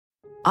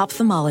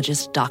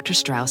Ophthalmologist Dr.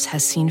 Strauss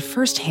has seen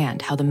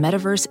firsthand how the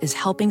metaverse is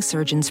helping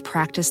surgeons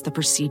practice the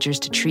procedures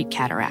to treat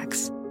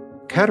cataracts.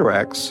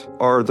 Cataracts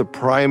are the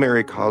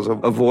primary cause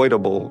of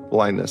avoidable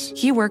blindness.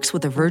 He works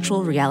with a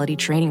virtual reality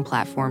training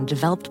platform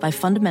developed by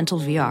Fundamental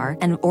VR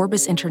and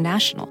Orbis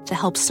International to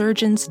help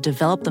surgeons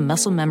develop the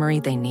muscle memory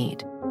they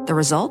need. The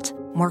result?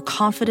 More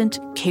confident,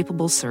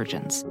 capable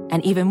surgeons.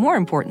 And even more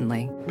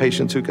importantly,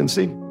 patients who can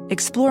see.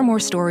 Explore more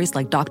stories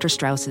like Dr.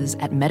 Strauss's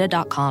at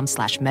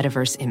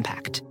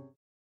meta.com/metaverseimpact.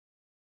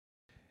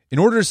 In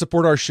order to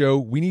support our show,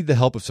 we need the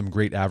help of some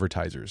great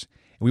advertisers.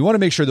 And we want to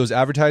make sure those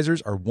advertisers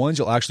are ones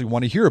you'll actually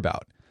want to hear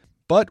about.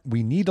 But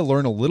we need to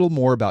learn a little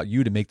more about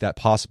you to make that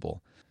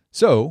possible.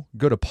 So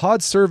go to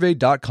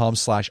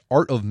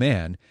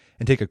podsurvey.com/artofman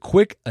and take a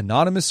quick,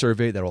 anonymous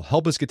survey that will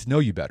help us get to know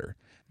you better.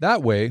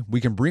 That way,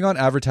 we can bring on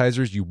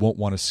advertisers you won't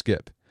want to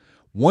skip.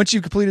 Once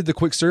you've completed the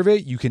quick survey,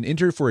 you can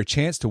enter for a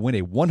chance to win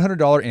a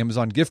 $100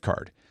 Amazon gift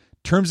card.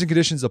 Terms and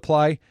conditions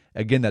apply.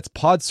 Again, that's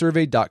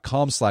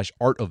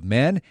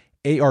podsurvey.com/artofman,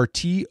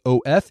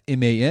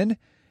 ARTOFMAN,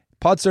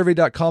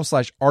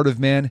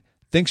 podsurvey.com/artofman.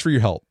 Thanks for your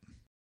help.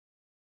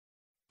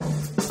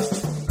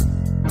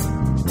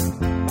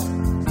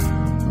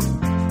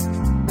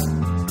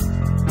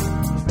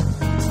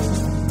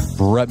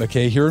 Brett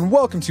McKay here, and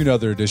welcome to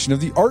another edition of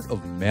the Art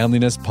of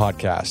Manliness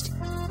podcast.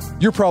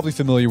 You're probably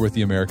familiar with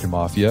the American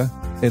Mafia,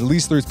 at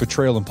least through its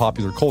portrayal in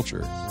popular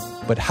culture.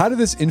 But how did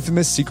this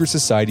infamous secret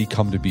society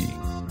come to be?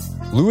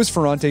 Louis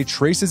Ferrante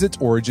traces its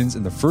origins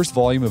in the first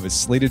volume of his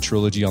slated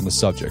trilogy on the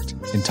subject,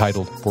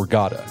 entitled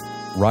Borgata,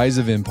 Rise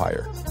of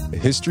Empire, A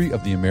History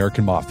of the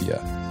American Mafia.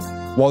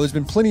 While there's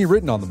been plenty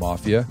written on the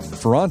Mafia,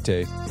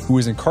 Ferrante, who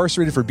was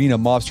incarcerated for being a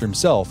mobster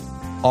himself,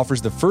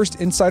 offers the first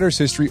insider's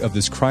history of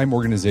this crime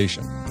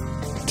organization.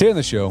 Today on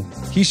the show,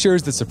 he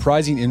shares the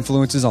surprising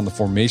influences on the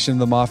formation of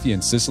the Mafia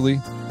in Sicily,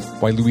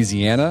 why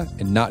Louisiana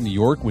and not New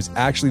York was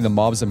actually the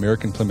mob's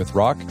American Plymouth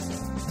Rock,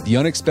 the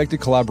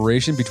unexpected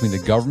collaboration between the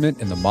government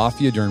and the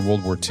Mafia during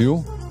World War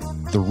II,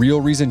 the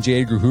real reason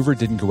J. Edgar Hoover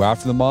didn't go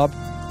after the mob,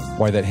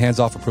 why that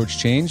hands-off approach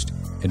changed,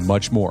 and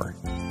much more.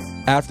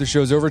 After the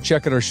show's over,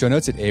 check out our show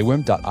notes at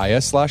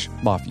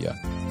awim.is/mafia.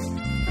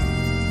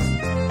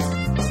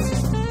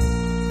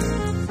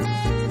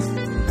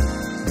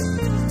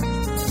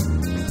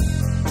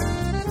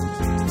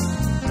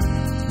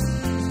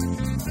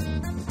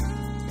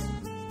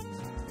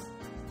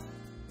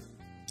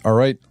 All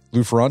right,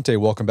 Lou Ferrante,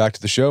 welcome back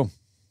to the show.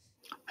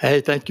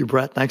 Hey, thank you,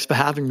 Brett. Thanks for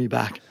having me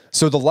back.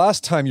 So the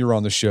last time you were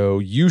on the show,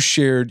 you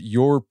shared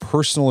your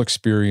personal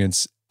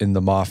experience in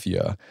the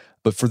Mafia.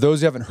 But for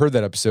those who haven't heard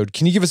that episode,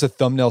 can you give us a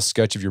thumbnail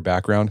sketch of your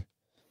background?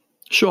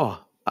 Sure.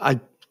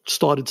 I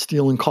started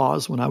stealing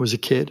cars when I was a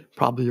kid,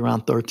 probably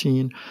around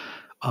 13,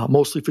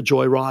 mostly for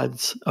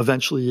joyrides.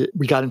 Eventually,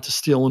 we got into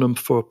stealing them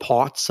for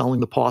parts, selling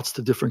the parts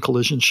to different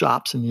collision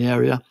shops in the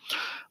area.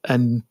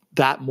 And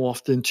that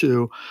morphed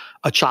into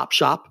a chop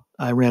shop.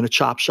 I ran a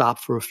chop shop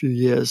for a few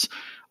years.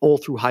 All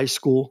through high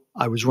school,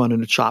 I was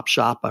running a chop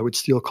shop. I would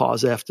steal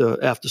cars after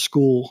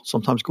school,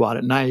 sometimes go out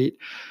at night,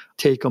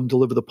 take them,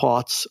 deliver the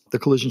parts. The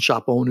collision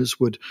shop owners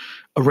would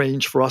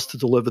arrange for us to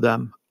deliver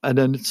them. And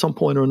then at some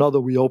point or another,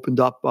 we opened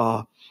up,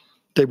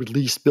 they would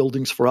lease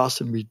buildings for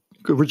us, and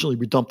originally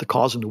we dumped the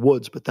cars in the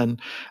woods, but then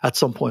at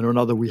some point or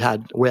another, we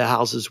had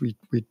warehouses. We'd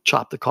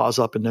chop the cars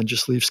up and then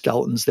just leave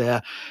skeletons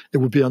there. It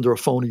would be under a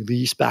phony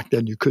lease. Back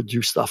then, you could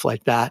do stuff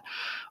like that.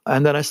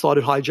 And then I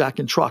started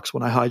hijacking trucks.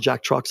 When I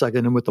hijacked trucks, I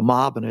got in with the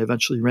mob, and I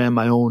eventually ran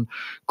my own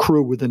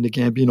crew within the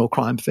Gambino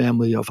crime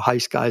family of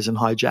heist guys and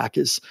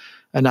hijackers.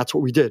 And that's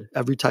what we did.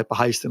 Every type of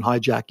heist and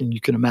hijacking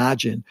you can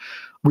imagine,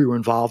 we were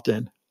involved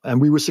in. And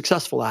we were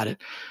successful at it.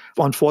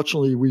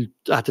 Unfortunately,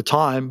 at the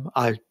time,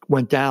 I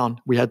went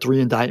down. We had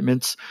 3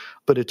 indictments,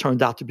 but it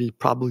turned out to be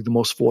probably the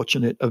most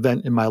fortunate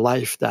event in my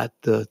life that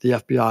the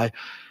FBI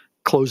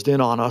closed in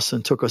on us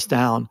and took us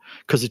down,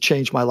 because it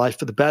changed my life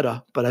for the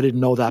better, but I didn't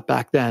know that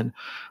back then.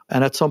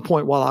 And at some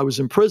point while I was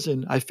in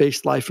prison, I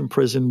faced life in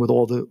prison with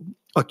all the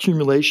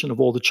accumulation of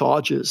all the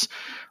charges.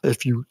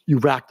 If you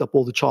racked up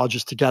all the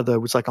charges together, it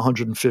was like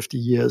 150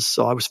 years.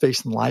 So I was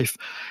facing life.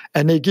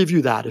 And they give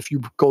you that. If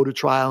you go to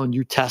trial and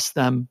you test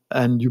them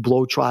and you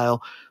blow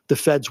trial, the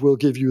feds will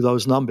give you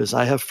those numbers.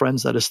 I have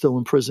friends that are still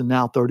in prison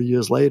now 30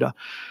 years later.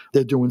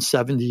 They're doing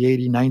 70,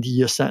 80,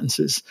 90-year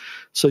sentences.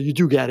 So you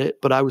do get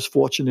it. But I was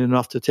fortunate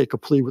enough to take a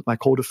plea with my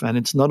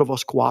co-defendants. None of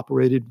us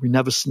cooperated. We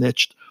never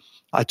snitched.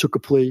 I took a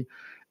plea,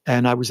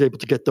 and I was able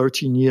to get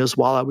 13 years.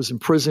 While I was in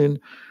prison,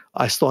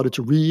 I started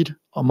to read,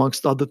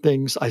 amongst other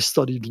things. I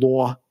studied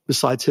law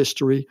besides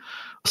history,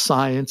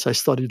 science. I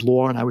studied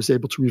law, and I was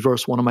able to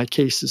reverse one of my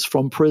cases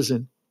from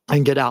prison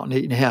and get out in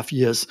 8.5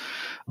 years.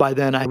 By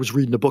then, I was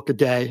reading a book a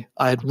day.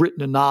 I had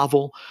written a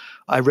novel.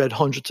 I read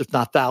hundreds, if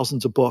not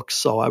thousands, of books.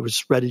 So I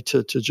was ready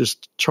to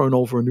just turn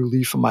over a new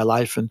leaf in my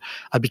life, and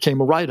I became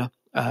a writer.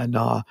 And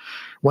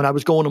when I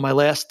was going to my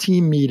last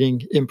team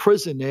meeting in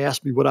prison, they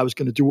asked me what I was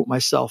going to do with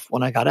myself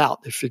when I got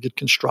out. They figured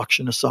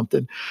construction or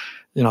something,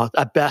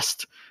 at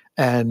best.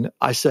 And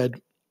I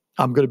said,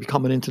 I'm going to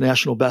become an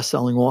international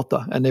best-selling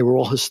author. And they were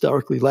all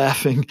hysterically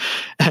laughing.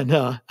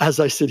 And as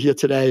I sit here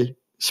today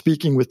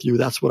speaking with you,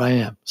 that's what I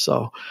am.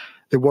 So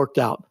it worked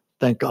out.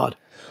 Thank God.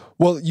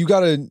 Well, you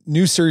got a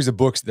new series of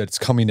books that's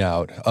coming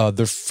out.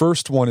 The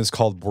first one is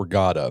called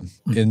Borgata.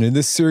 And in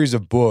this series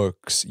of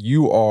books,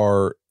 you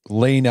are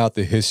laying out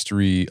the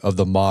history of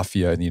the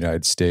Mafia in the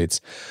United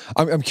States.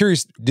 I'm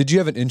curious, did you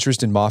have an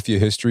interest in Mafia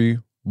history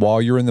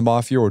while you were in the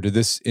Mafia, or did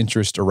this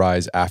interest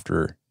arise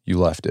after you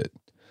left it?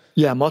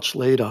 Yeah, much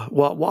later.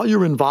 While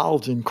you're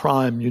involved in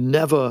crime, you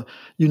never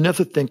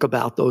think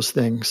about those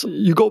things.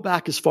 You go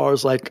back as far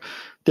as like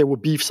there were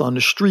beefs on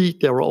the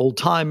street, there were old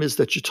timers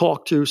that you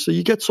talk to, so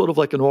you get sort of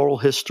like an oral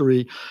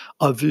history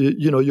of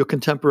your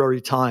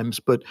contemporary times.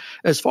 But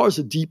as far as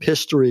a deep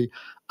history,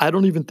 I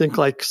don't even think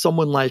like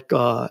someone like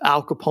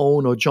Al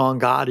Capone or John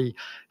Gotti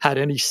had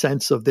any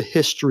sense of the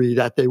history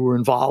that they were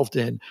involved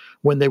in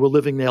when they were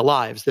living their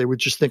lives. They were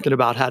just thinking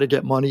about how to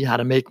get money, how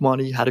to make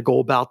money, how to go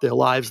about their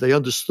lives. They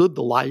understood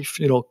the life,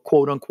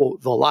 quote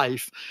unquote, the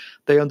life.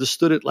 They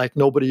understood it like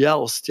nobody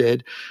else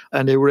did.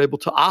 And they were able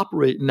to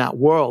operate in that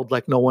world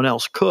like no one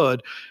else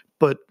could.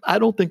 But I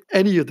don't think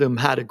any of them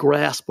had a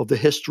grasp of the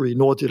history,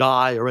 nor did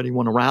I or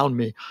anyone around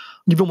me.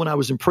 Even when I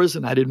was in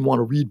prison, I didn't want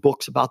to read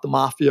books about the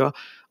Mafia.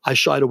 I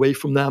shied away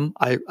from them.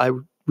 I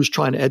was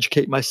trying to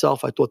educate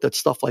myself. I thought that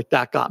stuff like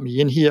that got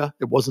me in here.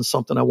 It wasn't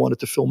something I wanted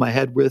to fill my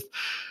head with.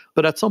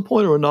 But at some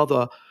point or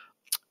another,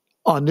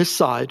 on this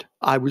side,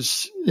 I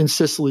was in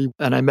Sicily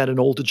and I met an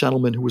older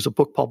gentleman who was a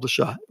book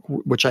publisher,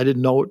 which I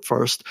didn't know at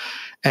first.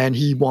 And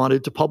he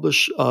wanted to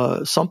publish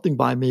something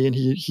by me. And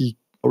he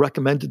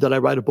recommended that I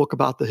write a book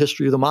about the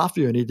history of the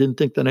Mafia. And he didn't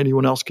think that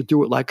anyone else could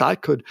do it like I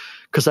could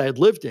because I had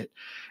lived it.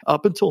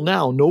 Up until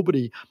now,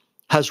 nobody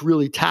has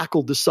really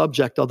tackled the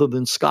subject other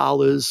than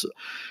scholars,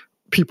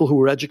 people who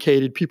were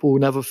educated, people who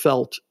never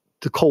felt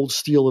the cold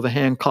steel of a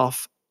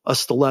handcuff, a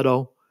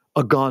stiletto,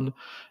 a gun,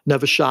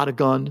 never shot a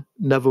gun,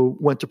 never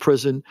went to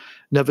prison,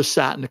 never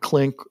sat in a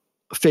clink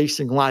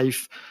facing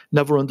life,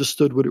 never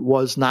understood what it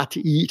was not to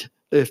eat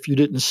if you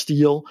didn't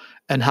steal,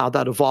 and how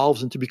that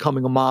evolves into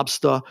becoming a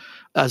mobster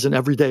as an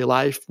everyday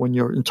life when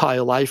your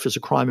entire life is a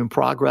crime in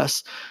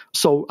progress.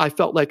 So I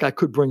felt like I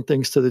could bring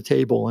things to the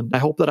table, and I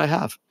hope that I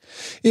have.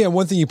 Yeah,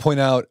 one thing you point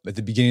out at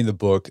the beginning of the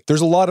book,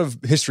 there's a lot of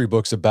history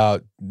books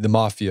about the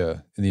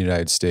Mafia in the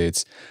United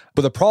States.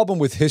 But the problem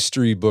with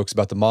history books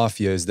about the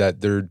Mafia is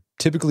that they're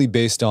typically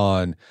based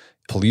on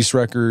police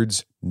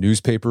records,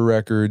 newspaper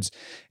records.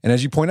 And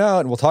as you point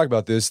out, and we'll talk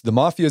about this, the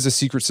Mafia is a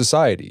secret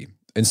society.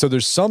 And so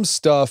there's some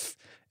stuff,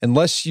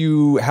 unless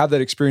you have that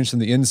experience from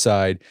the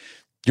inside,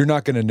 you're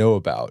not going to know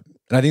about.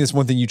 And I think that's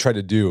one thing you try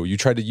to do. You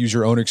try to use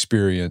your own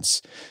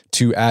experience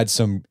to add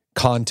some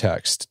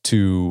context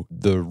to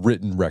the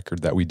written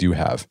record that we do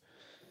have.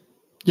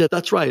 Yeah,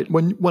 that's right.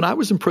 When I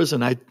was in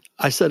prison,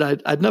 I said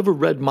I'd never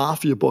read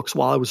Mafia books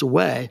while I was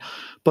away,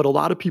 but a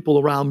lot of people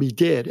around me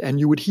did. And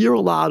you would hear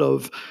a lot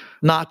of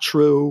not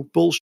true,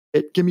 bullshit,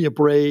 give me a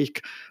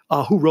break,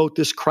 who wrote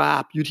this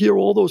crap. You'd hear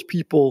all those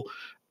people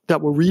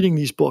that were reading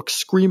these books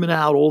screaming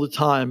out all the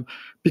time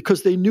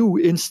because they knew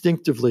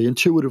instinctively,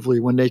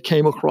 intuitively, when they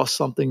came across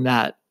something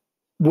that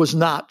was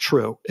not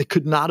true. It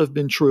could not have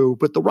been true,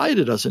 but the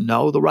writer doesn't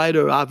know. The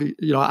writer,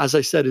 as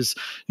I said, is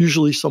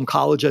usually some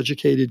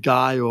college-educated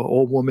guy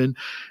or woman,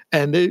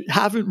 and they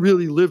haven't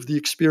really lived the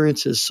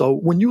experiences. So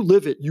when you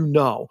live it, you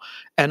know.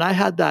 And I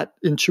had that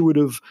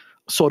intuitive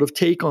sort of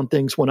take on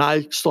things when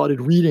I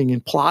started reading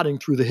and plotting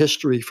through the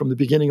history from the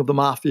beginning of the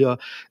Mafia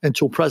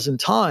until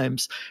present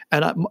times.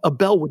 And a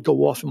bell would go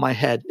off in my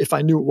head if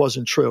I knew it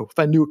wasn't true, if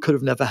I knew it could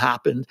have never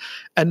happened.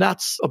 And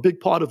that's a big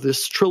part of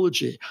this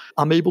trilogy.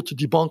 I'm able to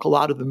debunk a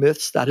lot of the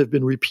myths that have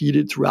been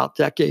repeated throughout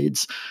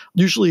decades.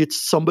 Usually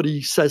it's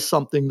somebody says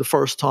something the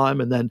first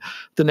time, and then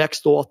the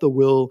next author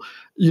will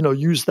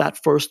use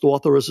that first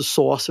author as a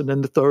source, and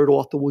then the third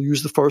author will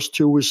use the first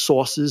two as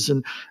sources.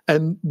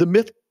 And the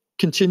myth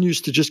continues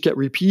to just get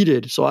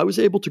repeated. So I was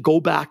able to go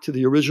back to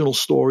the original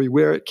story,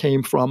 where it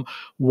came from,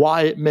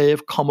 why it may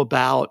have come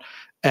about,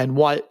 and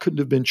why it couldn't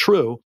have been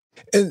true.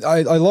 And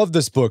I love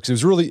this book because it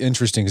was really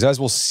interesting because as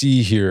we'll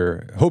see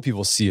here, I hope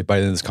people see it by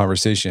the end of this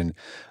conversation,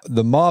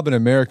 the mob in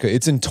America,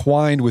 it's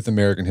entwined with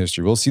American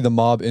history. We'll see the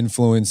mob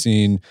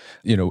influencing,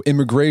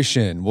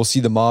 immigration. We'll see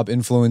the mob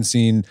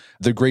influencing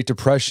the Great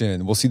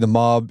Depression. We'll see the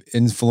mob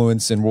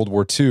influence in World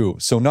War II.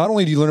 So not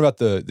only do you learn about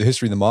the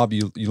history of the mob,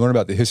 you learn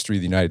about the history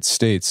of the United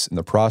States in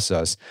the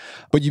process,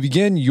 but you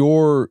begin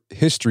your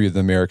history of the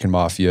American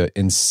Mafia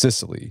in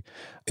Sicily.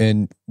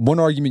 And one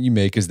argument you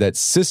make is that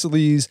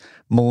Sicily's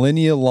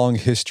millennia-long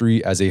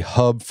history as a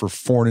hub for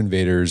foreign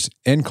invaders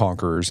and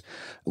conquerors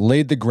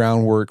laid the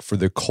groundwork for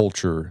the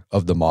culture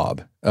of the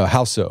mob.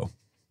 How so?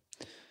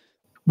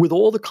 With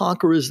all the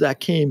conquerors that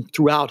came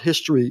throughout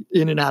history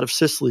in and out of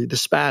Sicily, the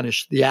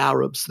Spanish, the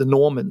Arabs, the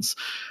Normans,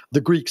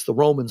 the Greeks, the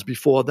Romans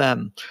before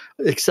them,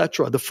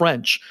 etc., the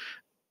French,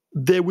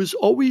 there was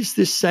always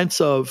this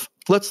sense of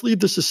let's leave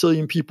the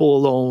Sicilian people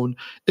alone.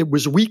 It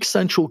was weak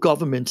central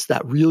governments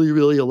that really,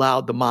 really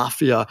allowed the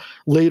mafia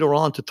later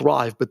on to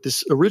thrive. But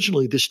this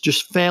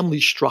just family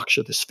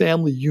structure, this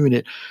family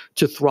unit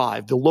to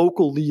thrive. The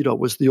local leader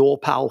was the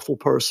all-powerful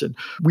person.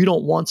 We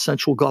don't want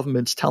central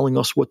governments telling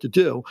us what to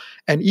do.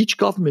 And each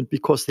government,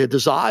 because their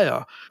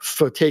desire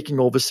for taking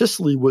over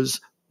Sicily was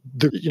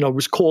it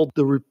was called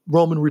the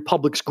Roman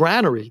Republic's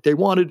granary. They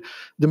wanted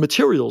the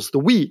materials, the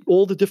wheat,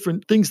 all the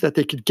different things that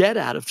they could get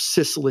out of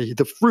Sicily,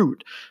 the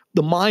fruit,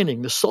 the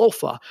mining, the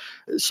sulfur.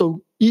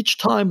 So each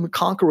time the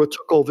conqueror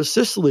took over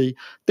Sicily,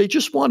 they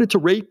just wanted to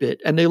rape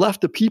it, and they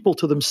left the people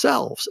to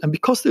themselves. And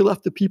because they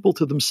left the people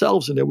to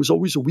themselves, and there was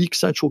always a weak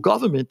central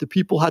government, the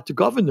people had to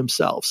govern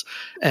themselves.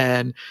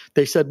 And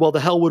they said, well, the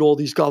hell with all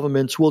these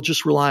governments. We'll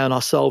just rely on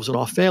ourselves and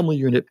our family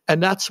unit.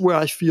 And that's where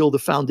I feel the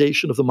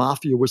foundation of the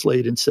mafia was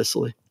laid in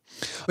Sicily.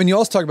 And you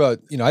also talk about,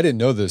 I didn't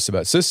know this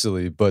about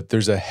Sicily, but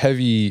there's a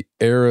heavy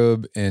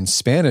Arab and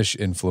Spanish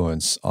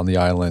influence on the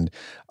island.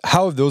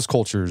 How have those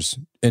cultures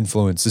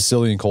influenced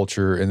Sicilian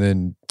culture and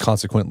then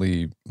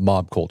consequently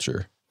mob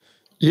culture?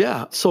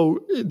 Yeah. So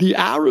the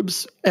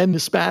Arabs and the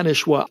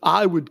Spanish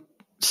I would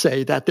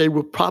say that they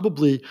were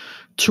probably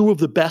two of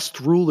the best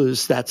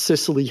rulers that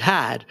Sicily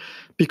had,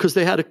 because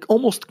they had an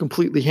almost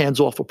completely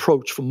hands-off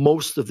approach for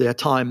most of their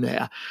time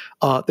there.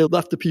 They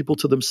left the people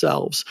to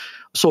themselves.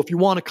 So if you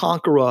want a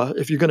conqueror,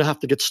 if you're going to have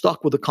to get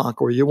stuck with a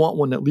conqueror, you want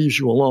one that leaves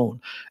you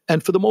alone.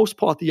 And for the most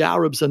part, the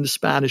Arabs and the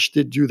Spanish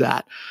did do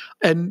that.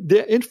 And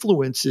their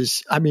influence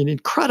is,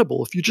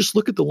 incredible. If you just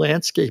look at the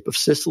landscape of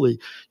Sicily,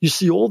 you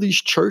see all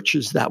these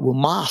churches that were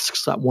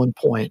mosques at one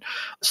point.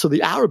 So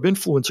the Arab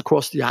influence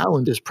across the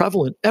island is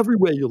prevalent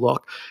everywhere you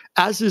look,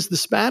 as is the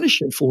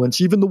Spanish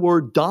influence. Even the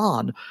word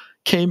Don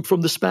came from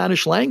the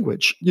Spanish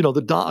language.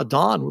 The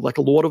Don, like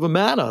a lord of a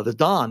manor, the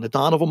Don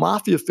of a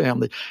mafia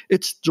family.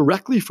 It's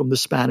directly from the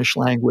Spanish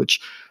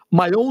language.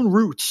 My own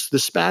roots, the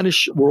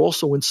Spanish were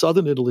also in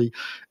southern Italy,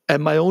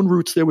 and my own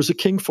roots, there was a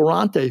King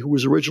Ferrante who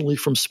was originally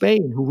from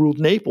Spain, who ruled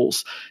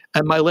Naples,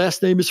 and my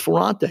last name is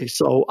Ferrante.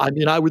 So,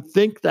 I would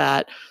think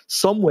that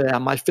somewhere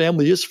my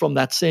family is from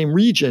that same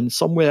region,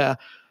 somewhere.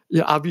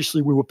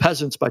 Obviously, we were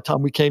peasants by the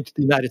time we came to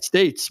the United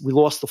States. We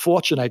lost a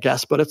fortune, I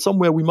guess, but at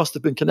somewhere we must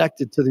have been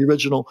connected to the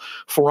original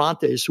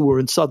Ferrantes who were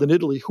in southern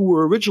Italy, who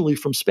were originally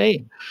from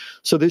Spain.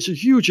 So there's a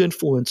huge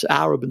influence,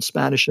 Arab and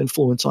Spanish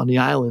influence on the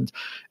island.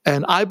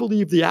 And I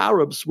believe the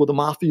Arabs were the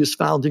mafia's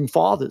founding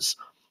fathers.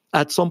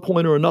 At some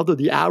point or another,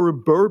 the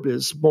Arab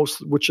Berbers,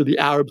 which are the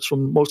Arabs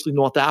from mostly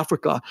North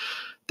Africa,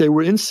 they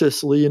were in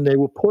Sicily and they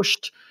were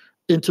pushed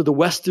into the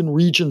western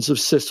regions of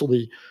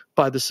Sicily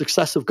by the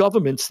successive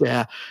governments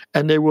there,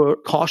 and they were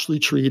harshly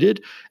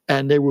treated,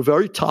 and they were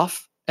very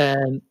tough,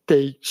 and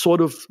they sort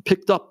of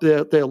picked up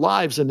their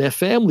lives and their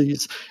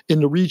families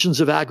in the regions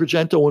of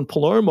Agrigento and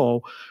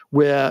Palermo,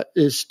 where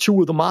is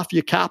two of the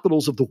mafia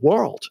capitals of the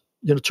world.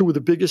 Two of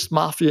the biggest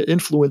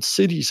mafia-influenced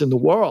cities in the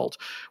world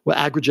were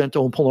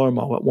Agrigento and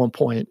Palermo at one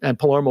point, and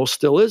Palermo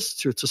still is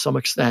to some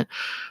extent.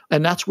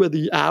 And that's where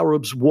the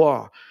Arabs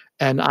were.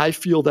 And I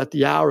feel that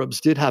the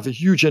Arabs did have a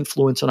huge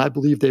influence, and I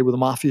believe they were the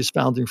mafia's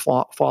founding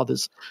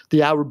fathers,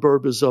 the Arab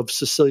Berbers of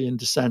Sicilian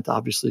descent,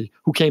 obviously,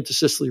 who came to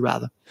Sicily,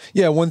 rather.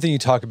 Yeah, one thing you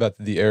talk about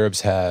that the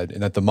Arabs had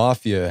and that the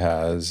mafia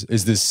has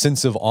is this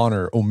sense of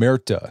honor,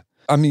 omerta.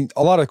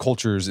 A lot of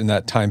cultures in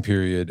that time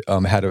period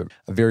had a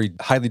very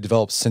highly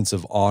developed sense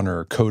of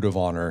honor, code of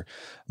honor.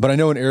 But I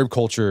know in Arab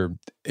culture,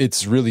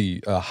 it's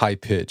really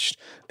high-pitched.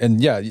 And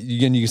yeah,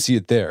 again, you can see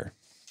it there.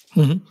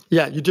 Mm-hmm.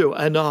 Yeah, you do.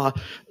 And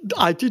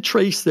I did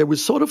trace, there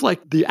was sort of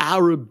like the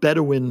Arab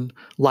Bedouin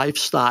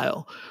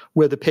lifestyle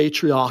where the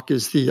patriarch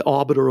is the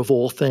arbiter of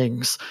all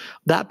things.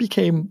 That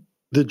became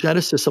the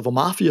genesis of a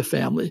mafia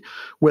family,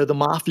 where the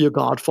mafia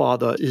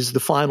godfather is the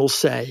final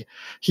say.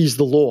 He's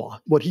the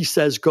law. What he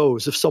says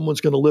goes. If someone's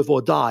going to live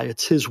or die,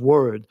 it's his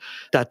word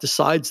that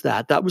decides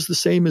that. That was the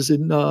same as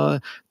in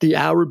the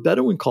Arab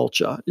Bedouin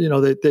culture.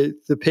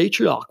 The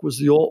patriarch was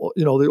the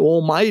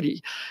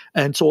almighty.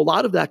 And so a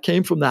lot of that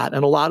came from that,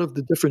 and a lot of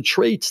the different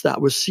traits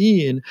that were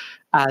seen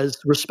as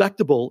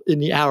respectable in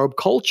the Arab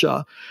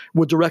culture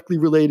were directly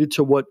related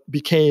to what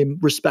became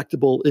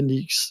respectable in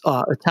the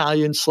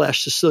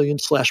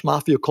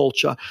Italian/Sicilian/mafia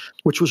culture,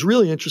 which was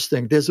really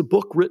interesting. There's a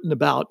book written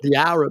about the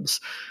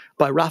Arabs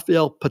by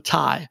Raphael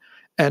Patai,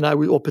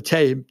 or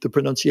Patai, the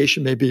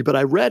pronunciation may be, but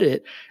I read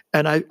it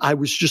and I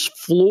was just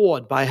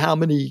floored by how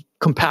many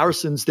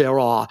comparisons there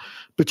are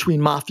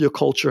between mafia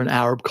culture and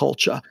Arab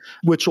culture,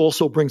 which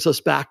also brings us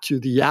back to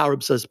the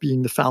Arabs as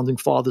being the founding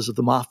fathers of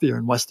the mafia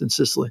in Western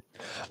Sicily.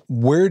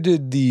 Where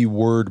did the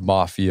word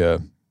mafia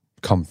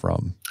come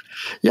from?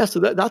 Yeah,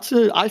 so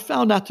I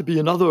found that to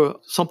be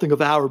something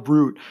of Arab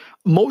root.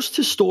 Most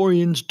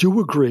historians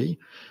do agree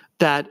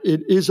that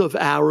it is of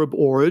Arab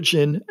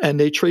origin, and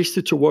they traced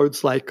it to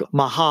words like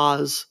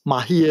mahaz,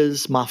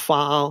 mahiyaz,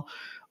 mafal,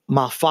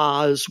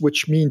 Mafas,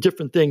 which mean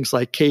different things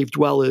like cave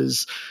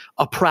dwellers,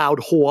 a proud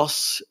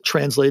horse,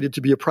 translated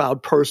to be a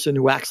proud person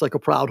who acts like a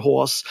proud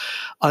horse,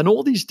 and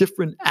all these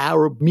different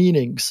Arab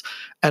meanings.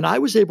 And I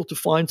was able to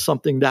find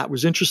something that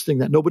was interesting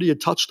that nobody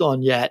had touched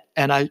on yet.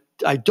 And I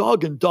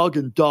dug and dug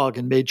and dug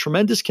and made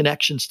tremendous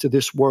connections to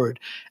this word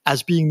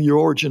as being the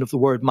origin of the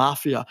word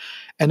mafia.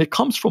 And it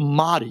comes from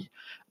Mahdi.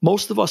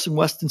 Most of us in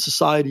Western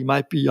society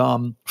might be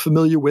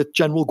familiar with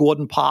General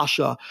Gordon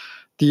Pasha,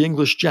 the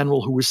English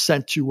general who was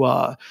sent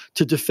to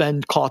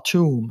defend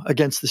Khartoum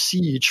against the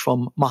siege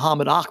from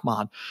Muhammad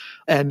Ahmad.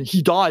 And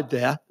he died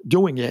there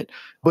doing it.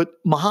 But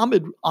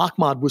Muhammad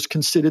Ahmad was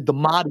considered the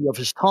Mahdi of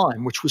his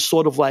time, which was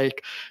sort of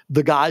like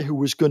the guy who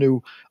was going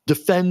to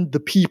defend the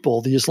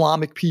people, the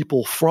Islamic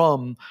people,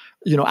 from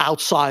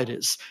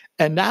outsiders.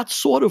 And that's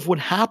sort of what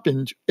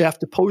happened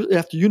after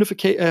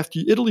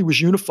Italy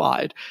was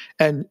unified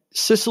and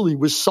Sicily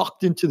was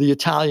sucked into the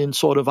Italian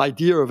sort of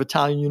idea of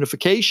Italian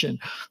unification,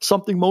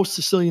 something most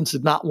Sicilians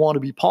did not want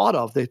to be part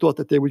of. They thought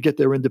that they would get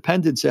their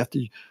independence after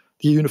the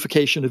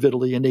unification of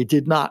Italy, and they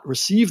did not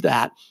receive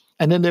that.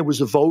 And then there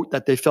was a vote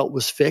that they felt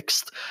was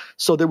fixed.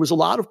 So there was a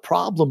lot of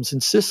problems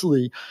in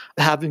Sicily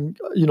having,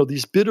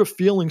 these bitter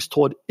feelings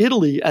toward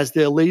Italy as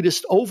their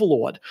latest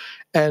overlord.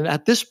 And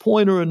at this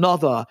point or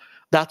another,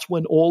 that's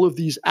when all of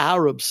these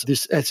Arabs,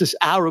 this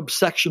Arab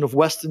section of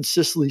Western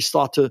Sicily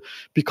start to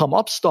become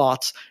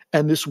upstarts.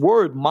 And this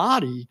word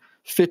Mahdi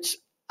fits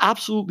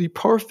absolutely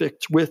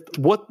perfect with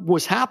what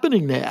was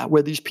happening there,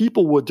 where these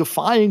people were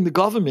defying the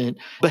government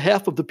on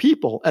behalf of the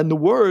people. And the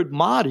word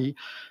Mahdi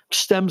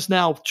stems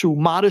now to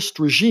Mahdist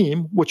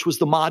regime, which was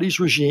the Mahdi's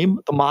regime,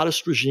 the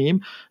Mahdist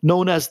regime,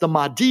 known as the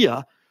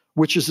Mahdiya,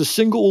 which is a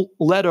single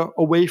letter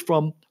away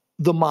from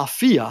the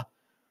Mafia,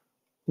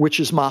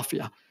 which is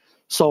mafia.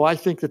 So I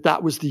think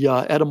that was the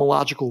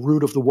etymological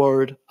root of the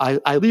word.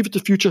 I leave it to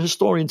future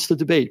historians to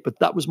debate, but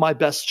that was my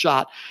best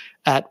shot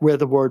at where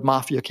the word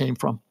mafia came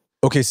from.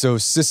 Okay, so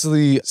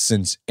Sicily,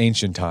 since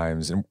ancient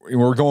times, and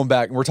we're going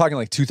back, we're talking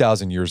like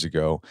 2,000 years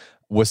ago,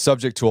 was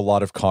subject to a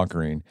lot of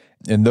conquering.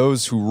 And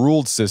those who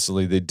ruled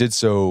Sicily, they did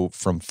so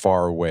from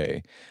far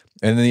away.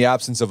 And in the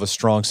absence of a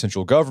strong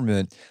central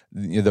government,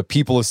 the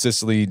people of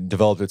Sicily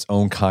developed its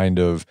own kind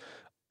of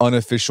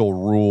unofficial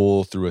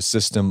rule through a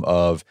system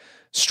of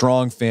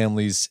strong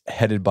families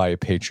headed by a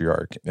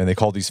patriarch. And they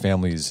call these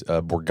families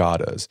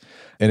borgadas.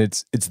 And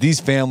it's these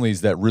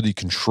families that really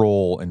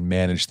control and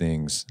manage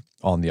things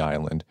on the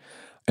island.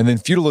 And then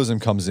feudalism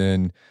comes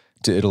in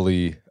to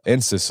Italy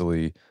and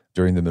Sicily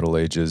during the Middle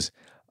Ages.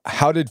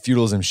 How did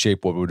feudalism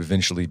shape what would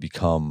eventually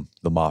become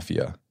the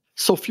mafia?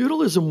 So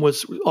feudalism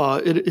was,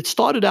 it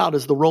started out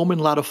as the Roman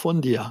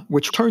latifundia,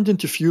 which turned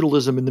into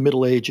feudalism in the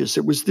Middle Ages.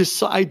 It was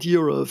this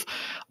idea of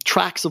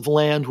tracts of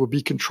land would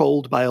be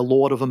controlled by a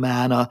lord of a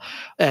manor,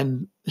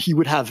 and he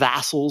would have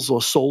vassals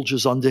or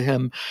soldiers under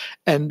him.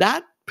 And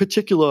that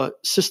particular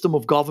system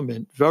of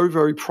government, very,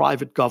 very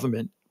private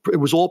government, it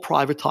was all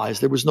privatized.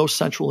 There was no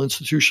central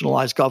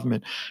institutionalized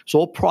government. So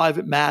all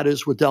private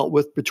matters were dealt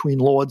with between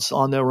lords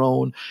on their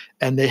own,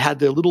 and they had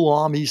their little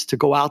armies to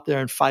go out there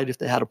and fight if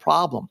they had a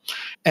problem.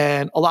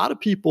 And a lot of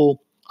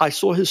people, I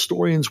saw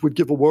historians would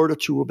give a word or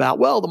two about,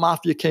 well, the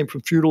mafia came from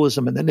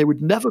feudalism, and then they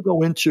would never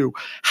go into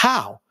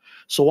how.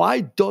 So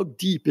I dug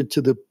deep into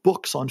the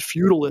books on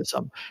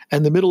feudalism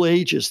and the Middle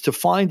Ages to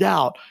find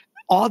out,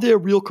 are there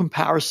real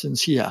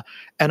comparisons here?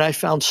 And I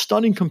found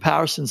stunning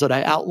comparisons that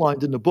I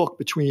outlined in the book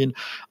between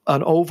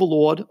an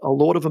overlord, a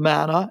lord of a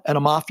manor, and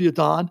a mafia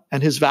don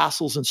and his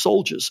vassals and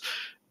soldiers,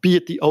 be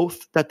it the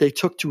oath that they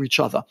took to each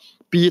other,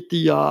 be it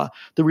the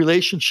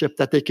relationship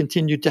that they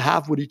continued to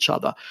have with each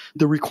other,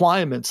 the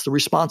requirements, the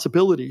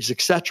responsibilities, et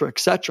cetera, et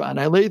cetera. And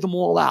I lay them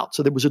all out.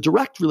 So there was a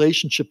direct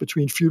relationship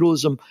between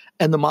feudalism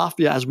and the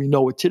mafia as we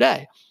know it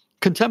today.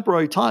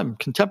 Contemporary time,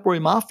 contemporary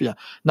mafia,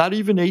 not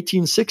even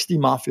 1860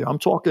 mafia. I'm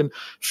talking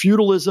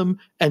feudalism,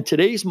 and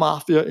today's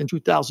mafia in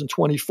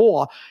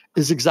 2024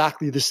 is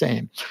exactly the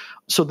same.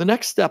 So the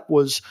next step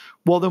was,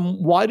 well, then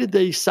why did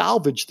they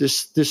salvage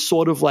this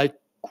sort of like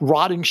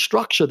rotting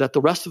structure that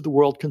the rest of the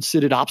world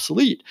considered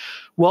obsolete?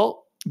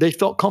 Well, they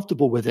felt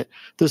comfortable with it.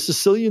 The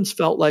Sicilians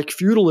felt like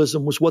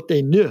feudalism was what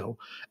they knew.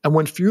 And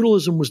when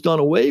feudalism was done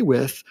away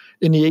with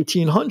in the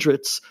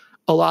 1800s,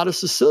 a lot of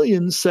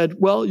Sicilians said,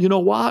 well, you know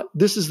what?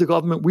 This is the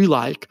government we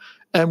like,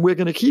 and we're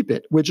going to keep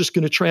it. We're just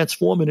going to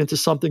transform it into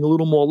something a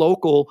little more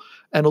local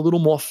and a little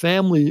more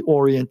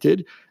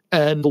family-oriented.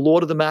 And the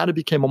lord of the manor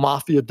became a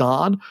mafia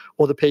don,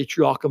 or the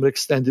patriarch of an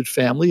extended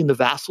family, and the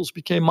vassals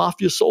became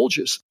mafia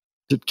soldiers.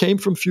 It came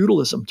from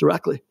feudalism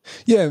directly.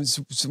 Yeah,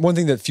 it's one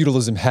thing that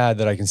feudalism had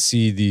that I can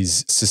see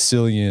these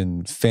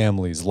Sicilian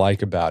families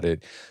like about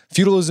it.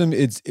 Feudalism,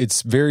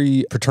 it's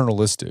very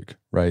paternalistic,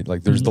 right?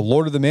 Like there's the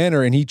lord of the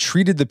manor, and he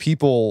treated the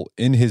people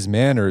in his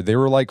manor. They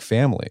were like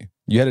family.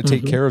 You had to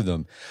take care of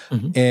them.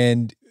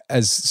 And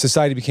as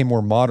society became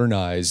more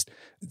modernized,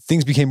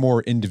 things became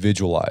more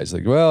individualized.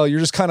 Like, well, you're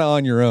just kind of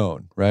on your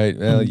own, right?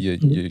 Well,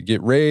 you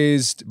get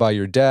raised by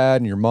your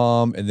dad and your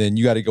mom, and then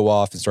you got to go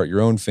off and start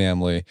your own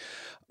family.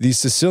 these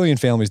Sicilian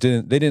families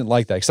didn't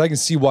like that, because I can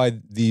see why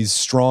these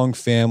strong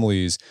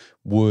families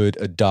would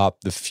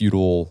adopt the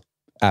feudal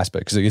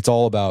aspect, because it's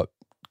all about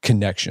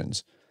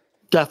connections.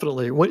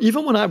 Definitely.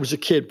 Even when I was a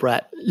kid,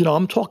 Brett,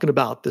 I'm talking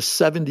about the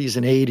 70s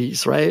and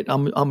 80s, right?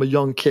 I'm a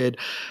young kid.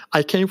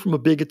 I came from a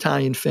big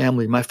Italian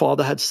family. My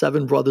father had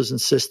 7 brothers and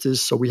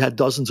sisters, so we had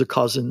dozens of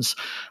cousins.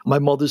 My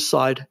mother's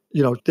side,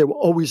 they were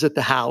always at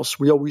the house.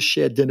 We always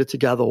shared dinner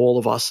together, all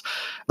of us.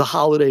 The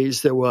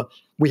holidays,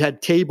 we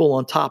had table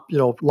on top,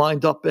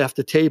 lined up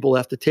after table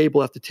after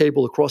table after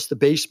table across the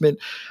basement,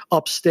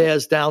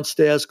 upstairs,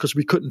 downstairs, because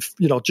we couldn't,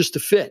 just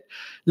to fit,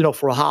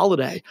 for a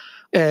holiday.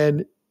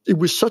 And it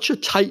was such a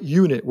tight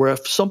unit where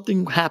if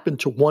something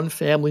happened to one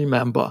family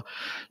member,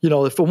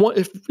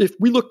 if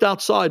we looked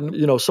outside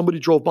and, somebody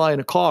drove by in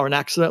a car and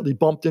accidentally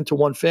bumped into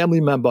one family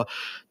member,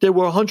 there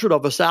were 100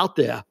 of us out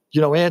there,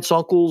 aunts,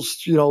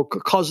 uncles,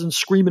 cousins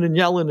screaming and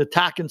yelling,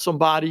 attacking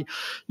somebody,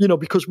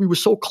 because we were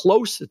so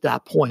close at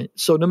that point.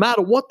 So no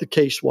matter what the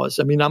case was,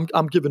 I mean,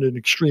 I'm giving an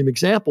extreme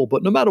example,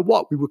 but no matter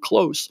what, we were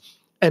close.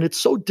 And it's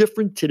so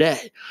different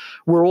today.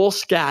 We're all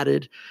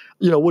scattered.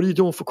 What are you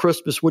doing for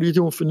Christmas? What are you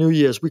doing for New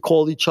Year's? We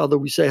call each other.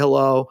 We say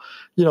hello.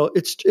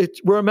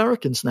 We're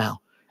Americans now,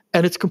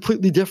 and it's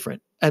completely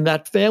different. And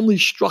that family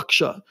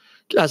structure,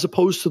 as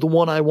opposed to the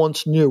one I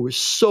once knew, is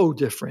so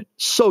different,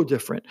 so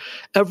different.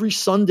 Every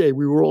Sunday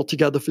we were all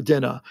together for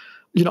dinner.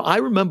 I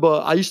remember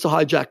I used to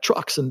hijack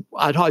trucks, and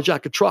I'd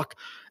hijack a truck,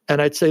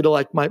 and I'd say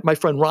to my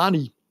friend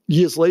Ronnie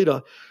years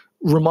later,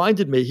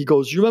 reminded me, he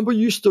goes, you remember we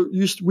used to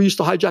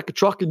hijack a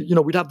truck, and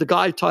we'd have the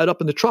guy tied up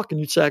in the truck, and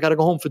you'd say, I got to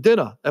go home for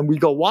dinner. And we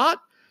go, what?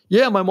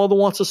 Yeah, my mother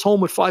wants us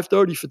home at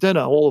 5:30 for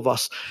dinner, all of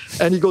us.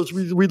 And he goes,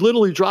 we'd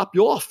literally drop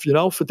you off,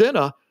 for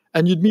dinner,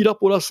 and you'd meet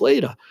up with us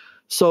later.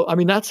 So, I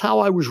mean, that's how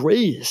I was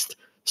raised.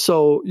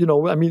 So,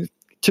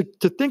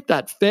 to think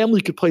that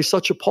family could play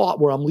such a part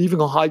where I'm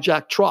leaving a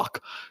hijacked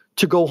truck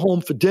to go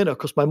home for dinner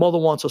because my mother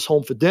wants us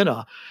home for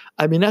dinner,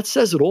 I mean, that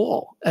says it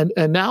all. And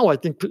now I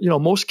think,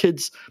 most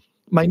kids,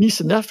 my niece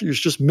and nephews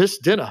just miss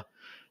dinner.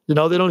 They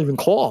don't even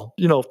call.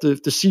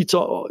 If the seats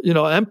are,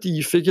 empty,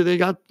 you figure they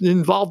got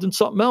involved in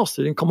something else.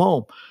 They didn't come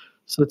home.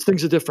 So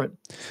things are different.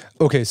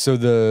 Okay, so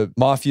the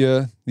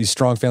mafia, these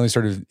strong families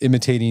started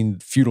imitating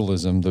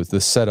feudalism,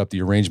 the setup,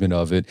 the arrangement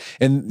of it.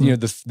 And,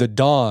 the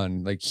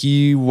Don,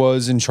 he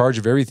was in charge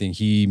of everything.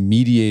 He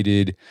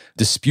mediated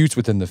disputes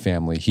within the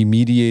family. He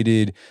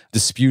mediated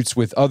disputes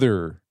with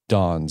other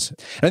Dons. And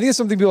I think that's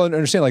something people don't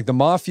understand. The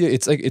mafia,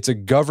 it's a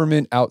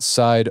government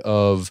outside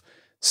of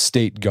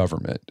state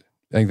government.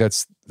 I think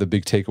that's the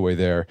big takeaway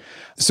there.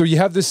 So you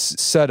have this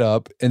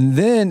setup, and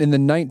then in the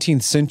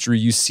 19th century,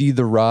 you see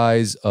the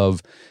rise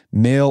of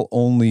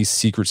male-only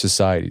secret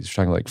societies.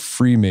 We're talking like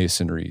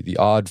Freemasonry, the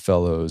Odd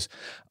Fellows,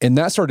 and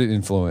that started to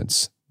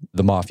influence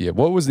the mafia.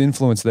 What was the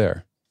influence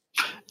there?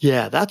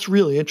 Yeah, that's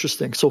really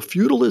interesting. So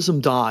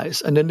feudalism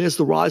dies, and then there's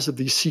the rise of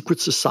these secret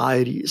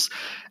societies.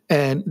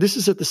 And this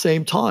is at the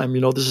same time,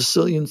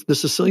 the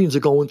Sicilians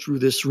are going through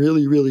this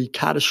really, really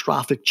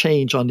catastrophic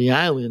change on the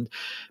island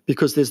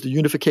because there's the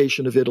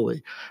unification of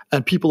Italy,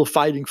 and people are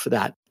fighting for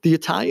that. The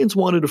Italians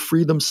wanted to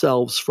free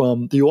themselves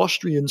from the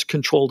Austrians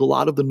controlled a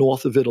lot of the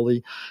north of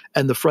Italy,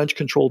 and the French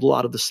controlled a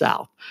lot of the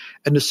south.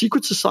 And the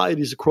secret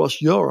societies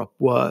across Europe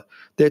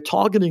they're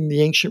targeting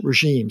the ancient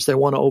regimes. They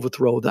want to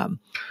overthrow them.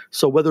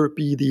 So whether it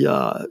be they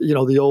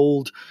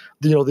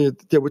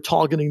were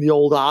targeting the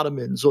old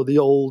Ottomans or the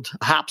old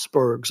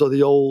Habsburgs or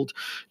the old,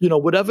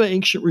 whatever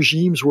ancient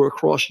regimes were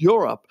across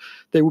Europe,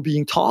 they were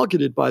being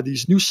targeted by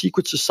these new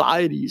secret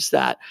societies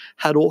that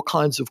had all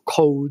kinds of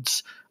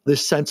codes,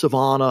 this sense of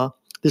honor,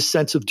 this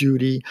sense of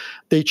duty.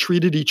 They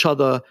treated each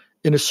other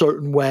in a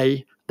certain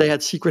way. They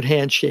had secret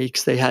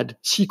handshakes. They had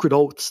secret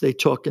oaths they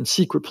took in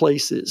secret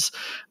places.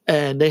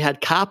 And they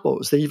had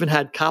capos. They even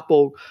had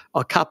capo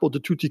di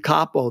tutti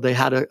capo. They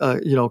had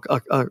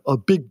a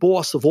big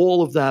boss of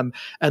all of them.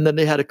 And then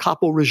they had a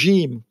capo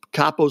regime,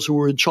 capos who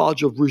were in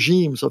charge of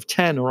regimes of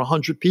 10 or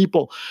 100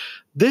 people.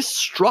 This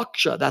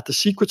structure that the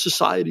secret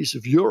societies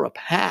of Europe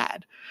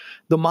had,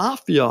 the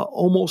mafia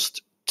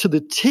almost to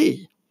the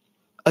T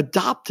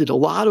adopted a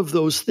lot of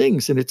those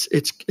things. And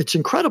it's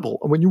incredible.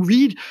 And when you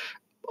read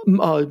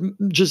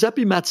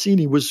Giuseppe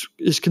Mazzini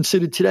is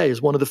considered today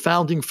as one of the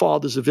founding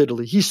fathers of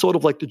Italy. He's sort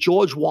of like the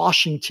George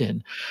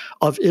Washington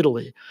of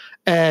Italy.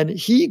 And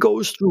he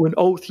goes through an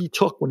oath he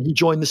took when he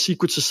joined the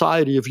secret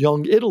society of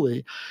Young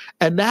Italy.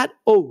 And that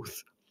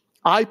oath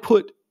I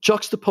put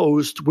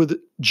juxtaposed with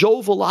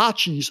Joe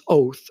Valachi's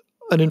oath,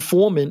 an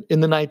informant in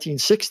the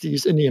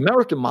 1960s in the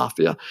American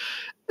Mafia,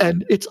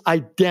 and it's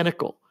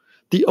identical.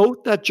 The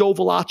oath that Joe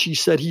Valachi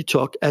said he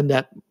took and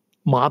that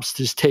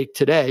mobsters take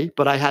today,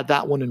 but I had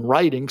that one in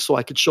writing so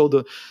I could show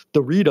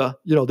the reader,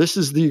 this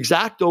is the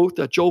exact oath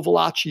that Joe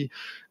Valachi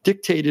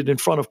dictated in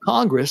front of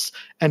Congress,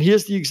 and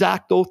here's the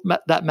exact oath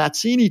that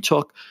Mazzini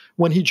took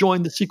when he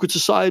joined the Secret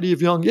Society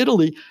of Young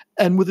Italy,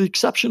 and with the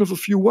exception of a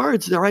few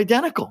words, they're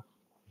identical.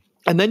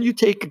 And then you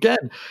take,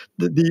 again,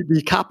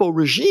 the capo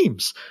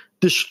regimes.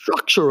 the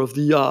structure of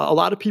the, a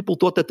lot of people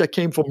thought that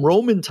came from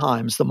Roman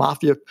times. The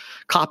mafia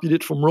copied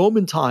it from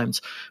Roman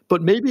times.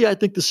 But maybe I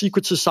think the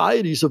secret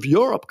societies of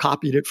Europe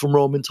copied it from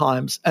Roman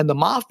times, and the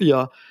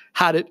mafia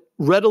had it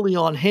readily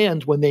on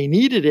hand when they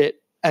needed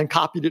it and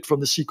copied it from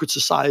the secret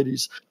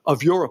societies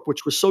of Europe,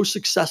 which was so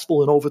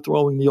successful in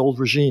overthrowing the old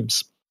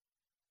regimes.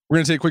 We're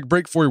going to take a quick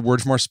break for a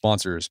word from our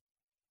sponsors.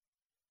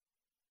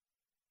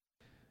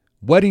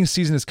 Wedding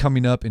season is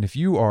coming up, and if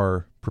you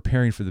are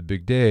preparing for the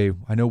big day,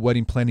 I know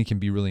wedding planning can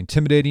be really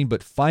intimidating,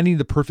 but finding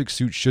the perfect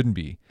suit shouldn't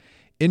be.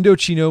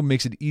 Indochino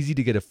makes it easy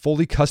to get a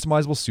fully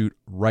customizable suit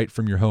right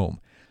from your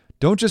home.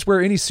 Don't just wear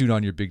any suit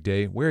on your big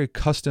day, wear a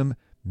custom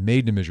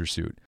made-to-measure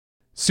suit.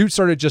 Suits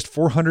start at just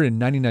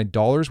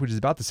 $499, which is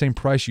about the same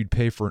price you'd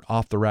pay for an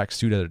off-the-rack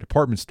suit at a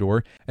department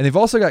store, and they've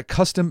also got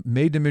custom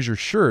made-to-measure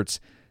shirts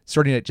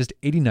starting at just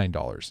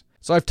 $89.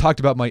 So I've talked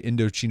about my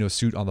Indochino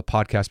suit on the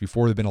podcast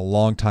before. They've been a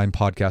long-time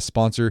podcast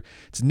sponsor.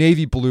 It's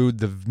navy blue.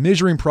 The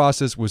measuring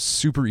process was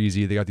super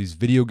easy. They got these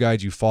video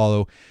guides you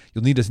follow.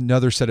 You'll need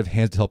another set of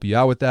hands to help you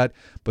out with that.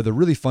 But the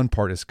really fun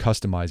part is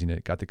customizing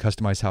it. Got to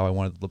customize how I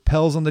wanted the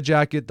lapels on the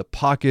jacket, the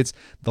pockets,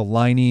 the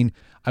lining.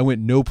 I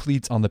went no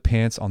pleats on the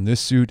pants on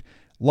this suit.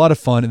 A lot of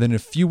fun. And then in a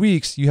few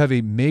weeks, you have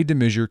a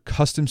made-to-measure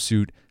custom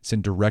suit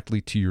sent directly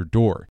to your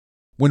door.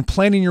 When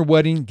planning your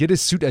wedding, get a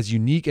suit as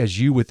unique as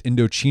you with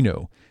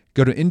Indochino.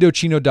 Go to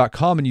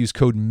Indochino.com and use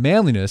code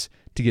manliness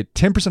to get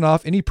 10%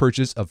 off any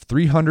purchase of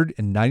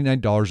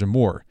 $399 or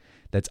more.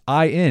 That's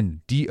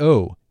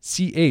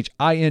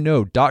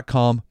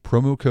INDOCHINO.com,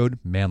 promo code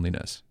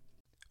manliness.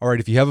 All right,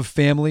 if you have a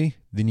family,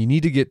 then you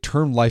need to get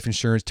term life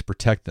insurance to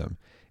protect them.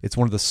 It's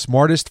one of the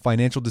smartest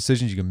financial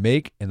decisions you can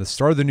make, and the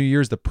start of the new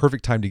year is the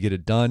perfect time to get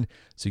it done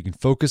so you can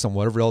focus on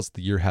whatever else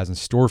the year has in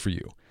store for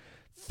you.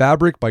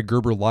 Fabric by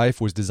Gerber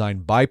Life was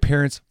designed by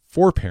parents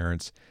for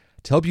parents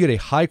to help you get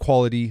a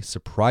high-quality,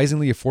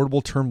 surprisingly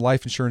affordable term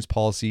life insurance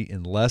policy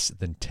in less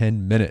than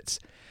 10 minutes.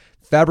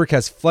 Fabric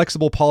has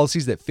flexible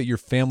policies that fit your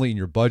family and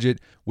your budget,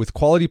 with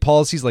quality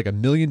policies like $1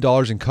 million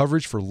in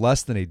coverage for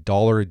less than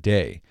 $1 a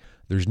day.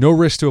 There's no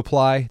risk to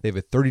apply. They have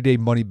a 30-day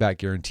money-back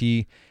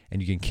guarantee, and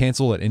you can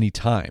cancel at any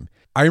time.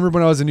 I remember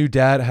when I was a new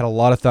dad, I had a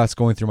lot of thoughts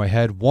going through my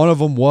head. One of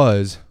them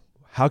was,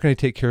 how can I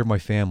take care of my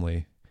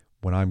family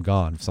when I'm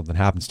gone if something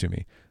happens to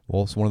me?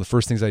 Well, so one of the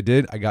first things I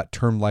did, I got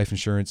term life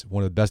insurance,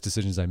 one of the best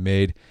decisions I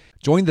made.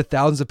 Join the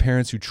thousands of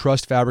parents who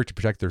trust Fabric to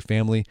protect their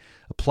family.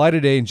 Apply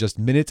today in just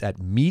minutes at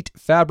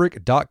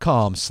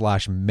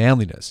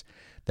meetfabric.com/manliness.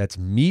 That's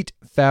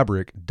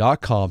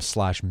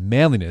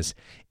meetfabric.com/manliness.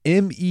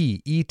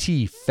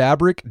 MEET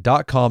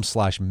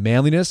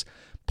fabric.com/manliness.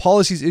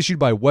 Policies issued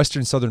by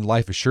Western Southern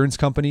Life Assurance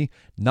Company,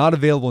 not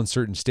available in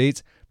certain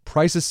states.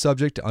 Prices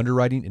subject to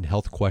underwriting and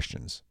health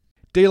questions.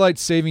 Daylight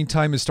saving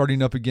time is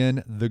starting up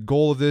again. The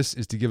goal of this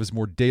is to give us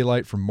more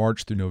daylight from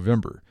March through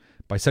November.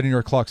 By setting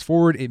our clocks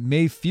forward, it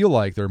may feel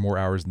like there are more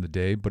hours in the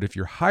day, but if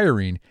you're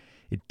hiring,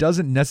 it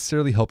doesn't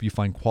necessarily help you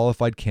find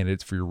qualified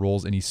candidates for your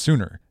roles any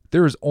sooner.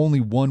 There is only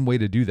one way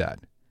to do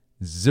that: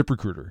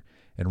 ZipRecruiter.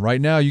 And right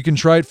now you can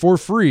try it for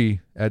free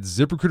at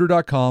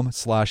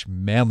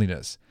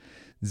ZipRecruiter.com/manliness.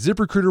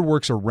 ZipRecruiter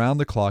works around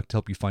the clock to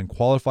help you find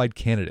qualified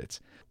candidates.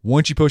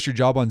 Once you post your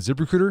job on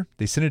ZipRecruiter,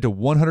 they send it to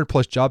 100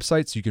 plus job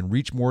sites so you can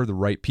reach more of the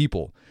right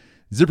people.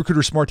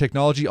 ZipRecruiter's smart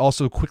technology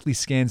also quickly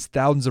scans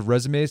thousands of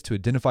resumes to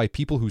identify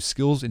people whose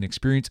skills and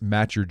experience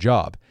match your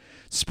job.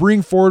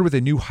 Spring forward with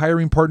a new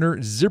hiring partner,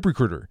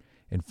 ZipRecruiter,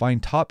 and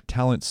find top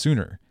talent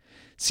sooner.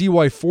 See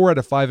why 4 out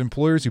of 5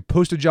 employers who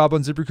post a job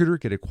on ZipRecruiter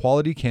get a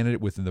quality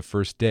candidate within the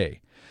first day.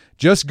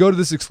 Just go to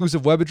this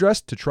exclusive web address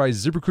to try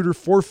ZipRecruiter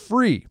for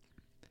free.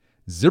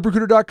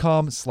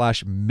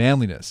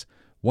 ZipRecruiter.com/manliness.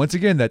 Once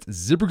again, that's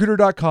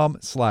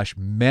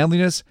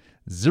ZipRecruiter.com/manliness.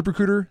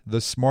 ZipRecruiter,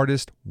 the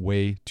smartest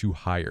way to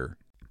hire.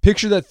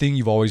 Picture that thing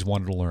you've always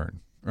wanted to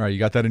learn. All right, you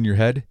got that in your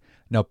head?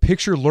 Now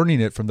picture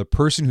learning it from the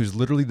person who's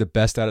literally the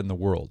best at it in the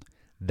world.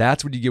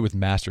 That's what you get with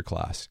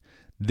Masterclass.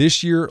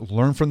 This year,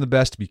 learn from the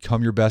best to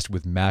become your best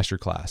with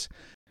Masterclass.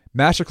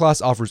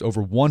 Masterclass offers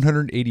over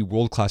 180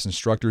 world-class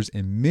instructors,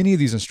 and many of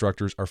these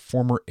instructors are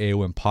former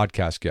AOM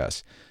podcast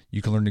guests.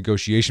 You can learn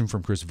negotiation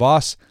from Chris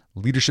Voss,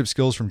 leadership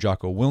skills from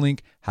Jocko Willink,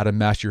 how to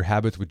master your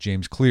habits with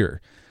James Clear.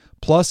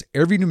 Plus,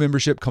 every new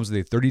membership comes with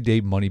a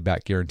 30-day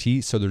money-back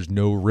guarantee, so there's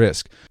no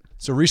risk.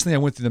 So recently I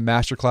went through the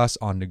masterclass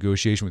on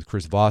negotiation with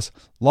Chris Voss. A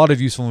lot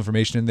of useful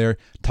information in there.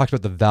 Talked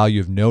about the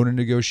value of knowing in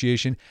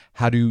negotiation,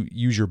 how to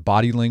use your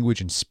body language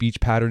and speech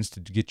patterns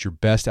to get your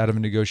best out of a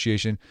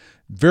negotiation.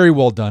 Very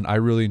well done. I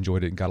really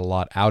enjoyed it and got a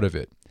lot out of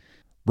it.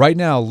 Right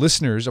now,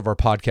 listeners of our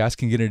podcast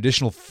can get an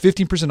additional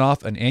 15%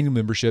 off an annual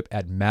membership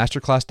at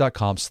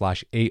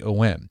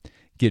masterclass.com/AOM.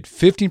 Get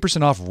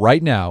 15% off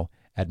right now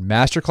at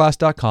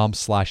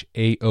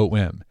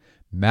masterclass.com/AOM.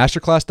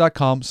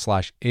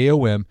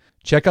 Masterclass.com/AOM.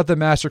 Check out the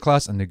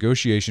masterclass on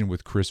negotiation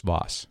with Chris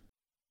Voss.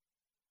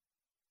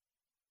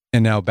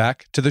 And now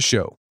back to the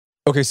show.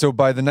 Okay, so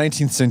by the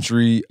 19th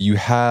century, you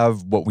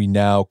have what we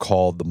now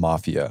call the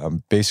mafia.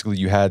 Basically,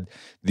 you had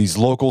these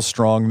local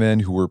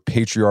strongmen who were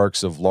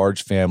patriarchs of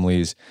large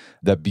families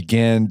that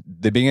began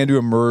to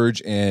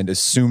emerge and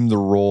assume the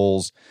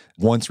roles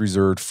once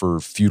reserved for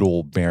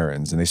feudal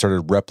barons, and they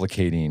started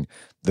replicating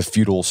the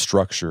feudal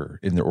structure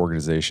in their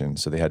organization.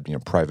 So they had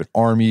private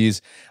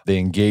armies. They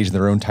engaged in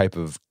their own type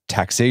of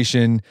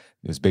taxation.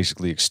 It was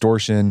basically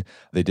extortion.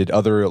 They did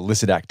other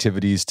illicit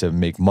activities to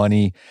make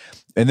money.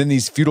 And then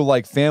these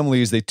feudal-like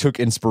families, they took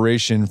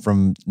inspiration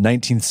from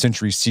 19th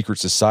century secret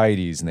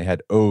societies, and they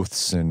had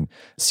oaths and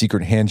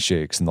secret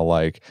handshakes and the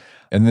like.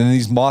 And then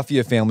these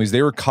mafia families,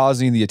 they were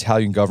causing the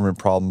Italian government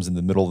problems in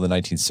the middle of the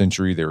 19th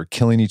century. They were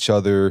killing each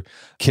other,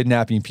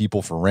 kidnapping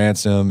people for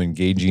ransom,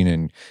 engaging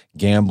in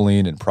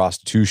gambling and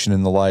prostitution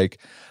and the like.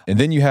 And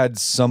then you had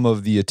some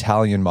of the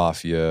Italian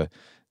mafia,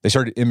 they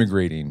started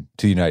immigrating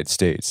to the United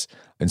States.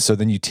 And so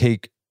then you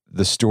take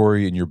the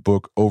story in your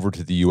book over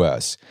to the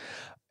U.S.,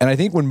 and I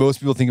think when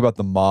most people think about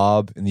the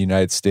mob in the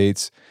United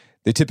States,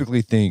 they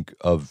typically think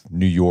of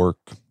New York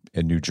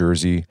and New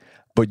Jersey.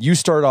 But you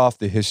start off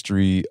the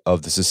history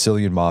of the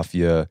Sicilian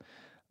mafia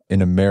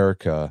in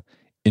America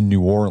in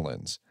New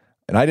Orleans.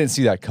 And I didn't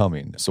see that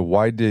coming. So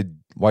why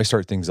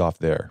start things off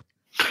there?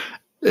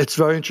 It's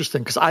very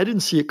interesting because I didn't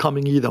see it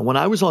coming either. When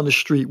I was on the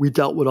street, we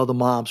dealt with other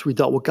mobs. We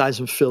dealt with guys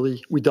in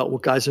Philly. We dealt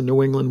with guys in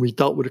New England. We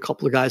dealt with a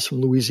couple of guys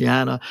from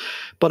Louisiana.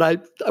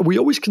 But we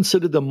always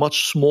considered them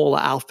much smaller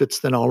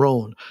outfits than our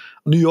own.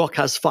 New York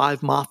has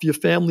 5 mafia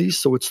families,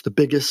 so it's the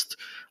biggest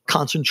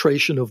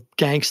concentration of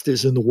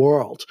gangsters in the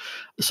world.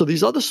 So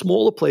these other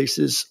smaller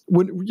places,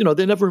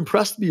 they never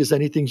impressed me as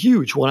anything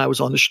huge when I was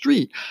on the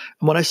street.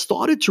 And when I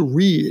started to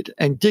read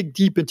and dig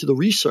deep into the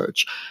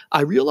research,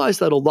 I realized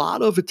that a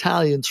lot of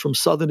Italians from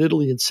southern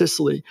Italy and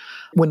Sicily,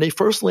 when they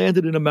first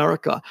landed in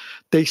America,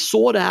 they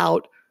sought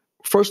out,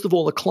 first of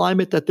all, a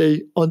climate that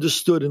they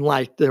understood and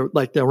liked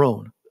their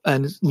own.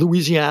 And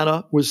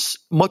Louisiana was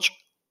much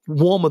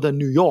warmer than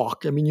New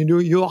York. I mean, in New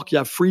York, you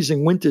have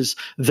freezing winters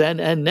then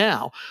and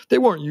now. They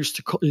weren't used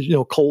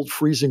to, cold,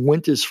 freezing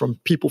winters from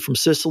people from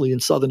Sicily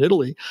and southern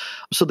Italy.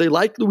 So they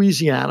liked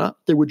Louisiana.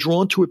 They were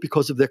drawn to it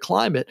because of their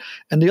climate.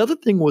 And the other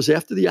thing was,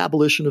 after the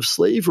abolition of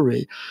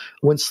slavery,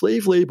 when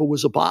slave labor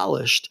was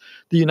abolished,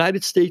 the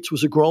United States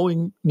was a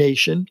growing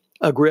nation,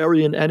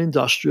 agrarian and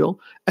industrial,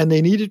 and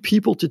they needed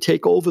people to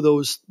take over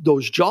those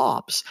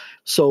jobs.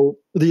 So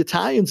the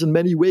Italians in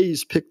many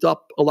ways picked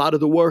up a lot of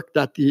the work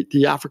that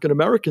the African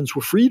Americans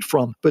were freed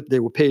from, but they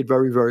were paid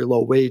very, very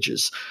low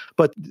wages.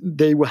 But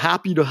they were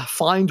happy to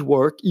find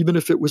work, even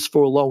if it was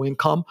for a low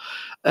income.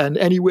 And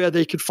anywhere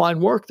they could find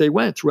work, they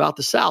went throughout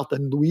the South.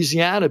 And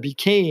Louisiana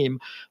became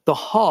the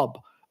hub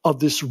of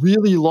this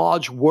really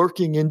large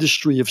working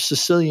industry of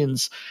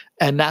Sicilians.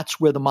 And that's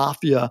where the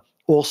mafia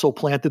also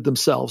planted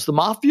themselves. The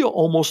mafia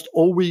almost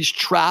always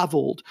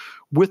traveled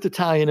with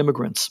Italian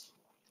immigrants.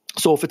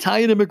 So if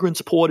Italian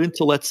immigrants poured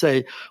into, let's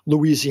say,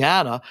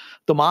 Louisiana,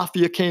 the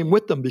mafia came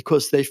with them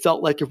because they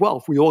felt like, if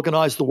we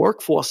organize the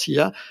workforce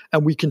here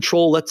and we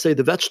control, let's say,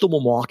 the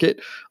vegetable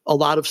market, a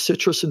lot of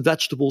citrus and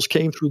vegetables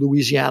came through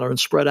Louisiana and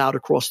spread out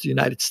across the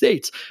United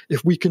States.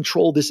 If we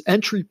control this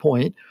entry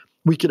point,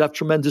 we could have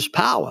tremendous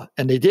power,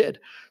 and they did.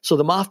 So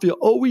the mafia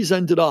always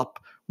ended up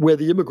where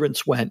the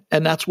immigrants went.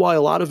 And that's why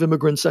a lot of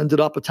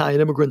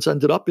Italian immigrants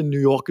ended up in New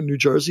York and New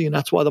Jersey, and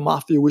that's why the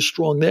mafia was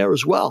strong there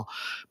as well.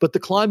 But the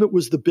climate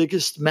was the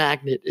biggest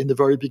magnet in the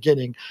very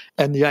beginning,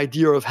 and the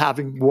idea of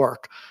having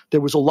work.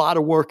 There was a lot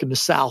of work in the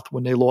South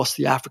when they lost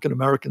the African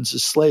Americans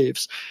as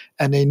slaves,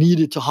 and they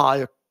needed to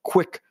hire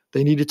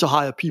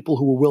people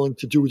who were willing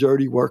to do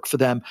dirty work for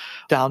them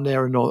down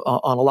there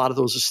on a lot of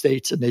those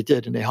estates, and they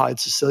did, and they hired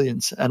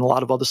Sicilians and a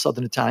lot of other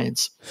Southern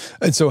Italians.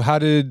 And so how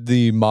did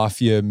the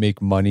mafia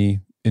make money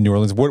in New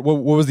Orleans? What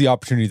was the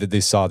opportunity that they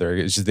saw there?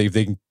 It's just they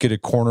can get a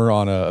corner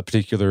on a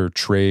particular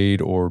trade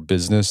or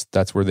business.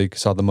 That's where they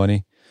saw the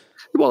money?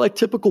 Well, like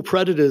typical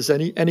predators,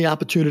 any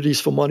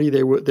opportunities for money,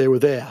 they were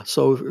there.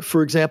 So,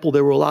 for example,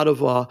 there were a lot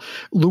of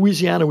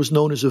Louisiana was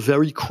known as a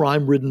very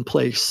crime-ridden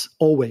place,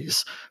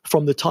 always.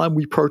 From the time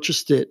we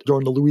purchased it,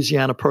 during the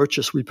Louisiana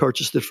Purchase, we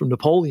purchased it from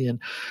Napoleon.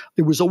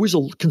 It was always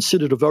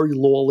considered a very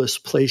lawless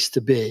place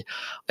to be.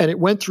 And it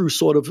went through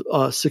sort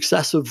of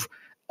successive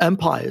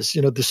empires.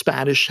 The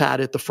Spanish had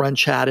it, the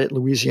French had it,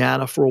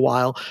 Louisiana for a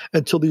while,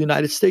 until the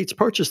United States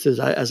purchased it,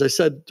 as I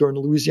said, during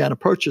the Louisiana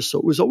Purchase. So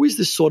it was always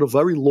this sort of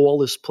very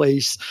lawless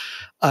place.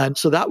 And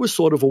so that was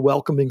sort of a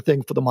welcoming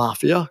thing for the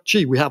mafia.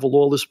 Gee, we have a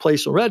lawless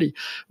place already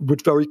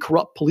with very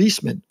corrupt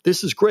policemen.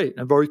 This is great.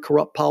 And very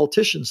corrupt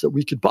politicians that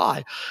we could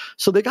buy.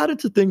 So they got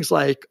into things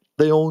like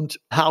they owned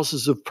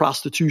houses of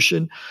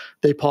prostitution.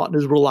 They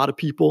partnered with a lot of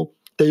people.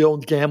 They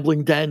owned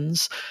gambling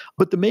dens.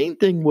 But the main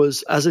thing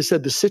was, as I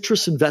said, the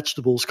citrus and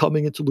vegetables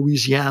coming into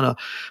Louisiana,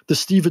 the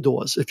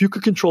stevedores. If you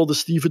could control the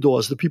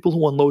stevedores, the people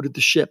who unloaded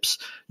the ships,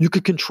 you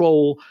could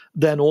control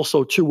then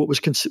also too what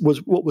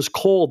was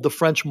called the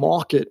French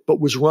market, but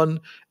was run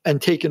and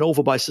taken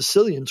over by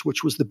Sicilians,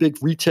 which was the big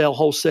retail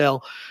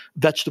wholesale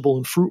vegetable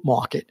and fruit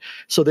market.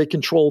 So they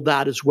controlled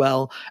that as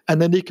well.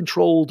 And then they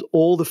controlled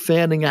all the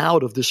fanning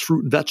out of this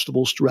fruit and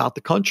vegetables throughout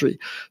the country.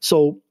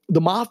 So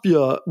the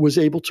mafia was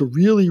able to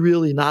really,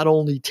 really not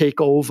only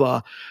take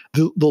over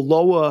the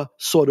lower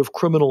sort of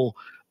criminal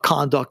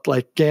conduct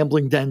like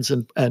gambling dens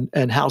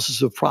and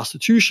houses of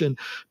prostitution,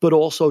 but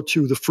also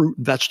to the fruit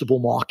and vegetable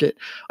market.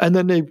 And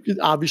then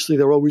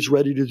they're always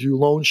ready to do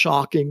loan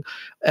sharking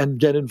and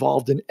get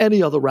involved in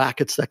any other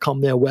rackets that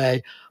come their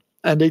way.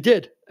 And they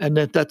did. And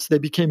they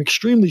became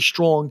extremely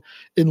strong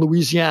in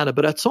Louisiana.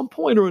 But at some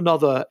point or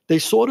another,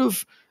 they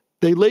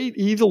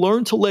either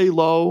learned to lay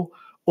low,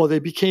 or they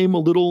became a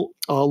little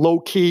low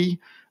key,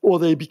 or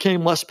they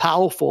became less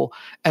powerful.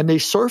 And they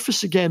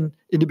surface again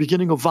in the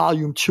beginning of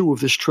volume 2 of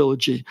this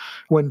trilogy,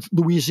 when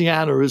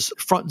Louisiana is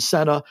front and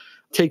center,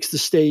 takes the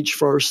stage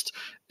first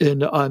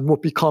in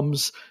what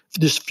becomes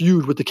this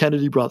feud with the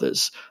Kennedy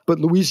brothers. But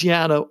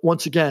Louisiana,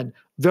 once again,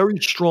 very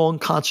strong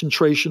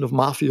concentration of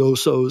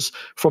mafiosos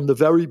from the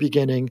very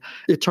beginning.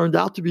 It turned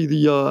out to be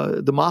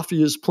the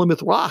mafia's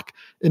Plymouth Rock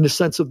in the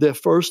sense of the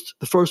first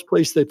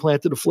place they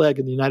planted a flag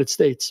in the United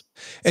States.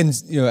 And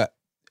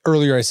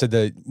earlier I said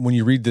that when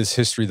you read this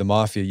history of the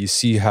mafia, you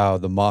see how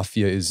the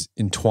mafia is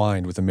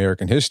entwined with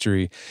American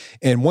history.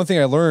 And one thing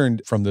I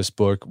learned from this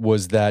book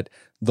was that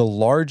the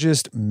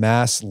largest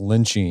mass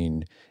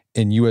lynching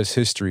in U.S.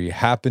 history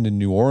happened in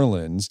New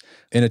Orleans,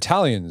 and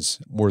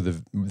Italians were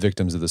the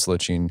victims of this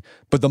lynching,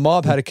 but the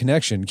mob had a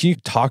connection. Can you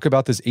talk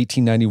about this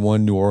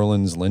 1891 New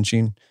Orleans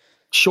lynching?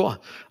 Sure.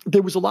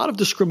 There was a lot of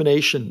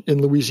discrimination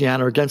in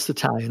Louisiana against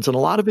Italians, and a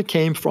lot of it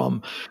came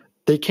from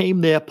they came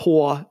there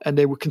poor, and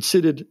they were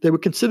considered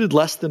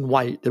less than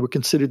white. They were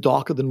considered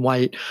darker than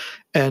white,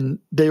 and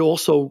they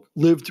also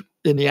lived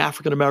in the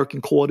African American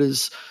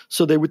quarters.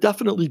 So they were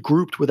definitely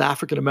grouped with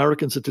African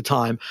Americans at the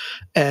time.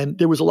 And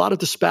there was a lot of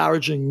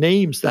disparaging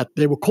names that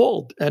they were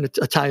called, and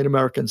Italian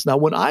Americans. Now,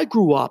 when I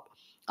grew up,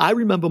 I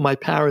remember my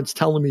parents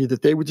telling me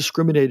that they were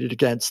discriminated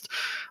against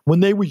when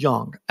they were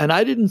young. And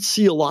I didn't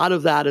see a lot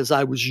of that as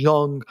I was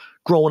young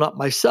growing up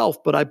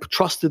myself, but I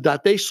trusted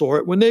that they saw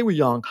it when they were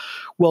young.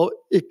 Well,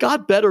 it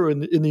got better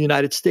in the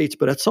United States,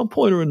 but at some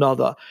point or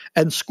another,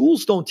 and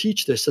schools don't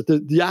teach this, that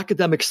the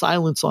academic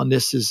silence on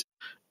this is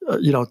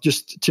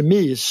just to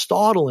me is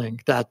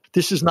startling that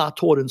this is not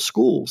taught in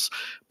schools.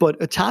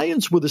 But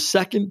Italians were the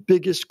second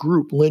biggest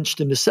group lynched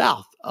in the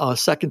South,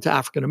 second to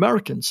African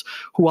Americans,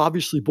 who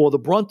obviously bore the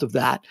brunt of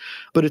that.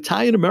 But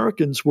Italian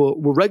Americans were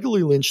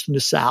regularly lynched in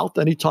the South.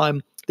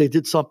 Anytime they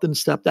did something,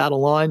 stepped out of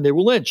line, they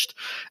were lynched.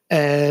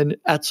 And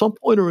at some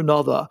point or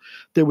another,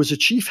 there was a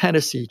Chief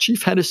Hennessy.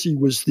 Chief Hennessy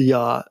was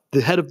the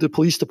head of the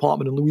police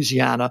department in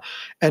Louisiana,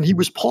 and he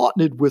was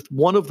partnered with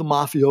one of the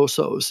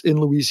mafiosos in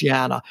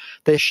Louisiana.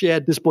 They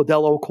shared this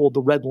bordello called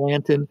the Red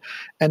Lantern,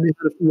 and they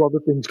had a few other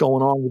things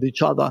going on with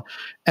each other.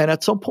 And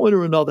at some point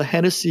or another,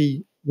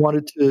 Hennessy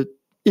wanted to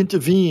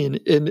intervene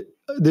in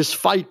this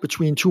fight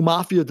between two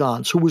mafia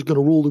dons who was going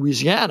to rule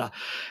Louisiana.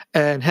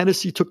 And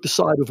Hennessy took the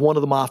side of one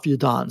of the mafia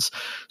dons.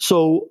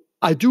 So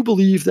I do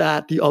believe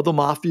that the other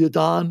mafia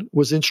don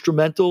was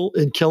instrumental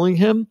in killing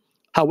him.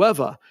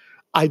 However,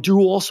 I do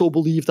also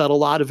believe that a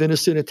lot of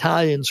innocent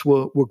Italians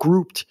were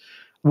grouped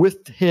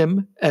with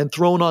him and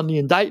thrown on the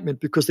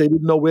indictment because they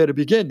didn't know where to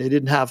begin.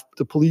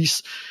 The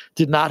police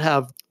did not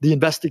have the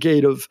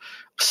investigative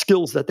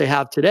skills that they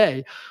have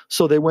today.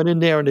 So they went in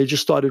there and they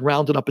just started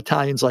rounding up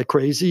Italians like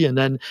crazy. And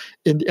then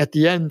at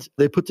the end,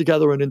 they put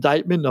together an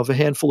indictment of a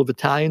handful of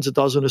Italians, a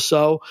dozen or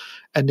so,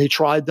 and they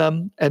tried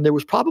them. And there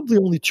was probably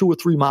only 2 or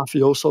 3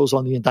 mafiosos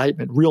on the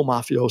indictment, real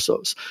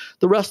mafiosos.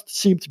 The rest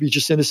seemed to be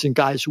just innocent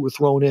guys who were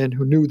thrown in,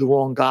 who knew the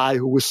wrong guy,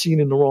 who was seen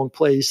in the wrong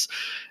place.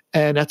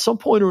 And at some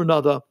point or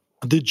another,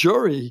 the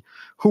jury,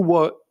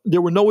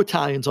 there were no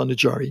Italians on the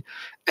jury,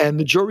 and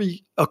the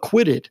jury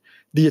acquitted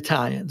the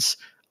Italians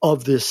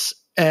of this.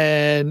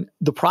 And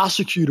the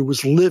prosecutor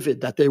was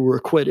livid that they were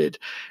acquitted,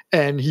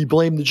 and he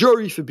blamed the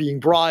jury for being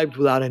bribed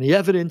without any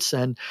evidence.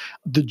 And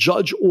the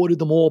judge ordered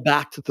them all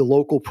back to the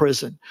local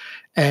prison,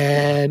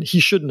 and he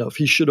shouldn't have.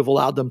 He should have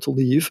allowed them to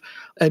leave.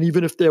 And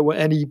even if there were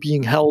any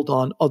being held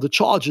on other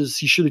charges,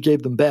 he should have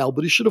gave them bail,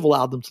 but he should have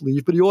allowed them to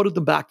leave. But he ordered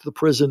them back to the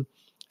prison,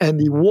 and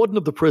the warden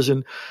of the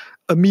prison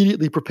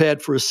immediately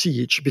prepared for a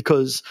siege,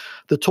 because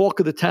the talk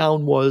of the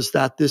town was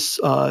that this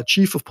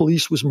chief of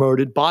police was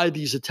murdered by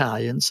these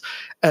Italians.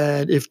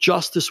 And if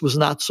justice was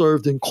not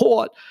served in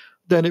court,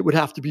 then it would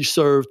have to be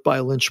served by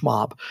a lynch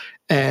mob.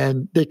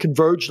 And they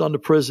converged on the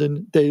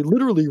prison. They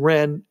literally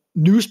ran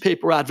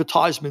newspaper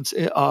advertisements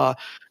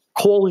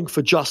calling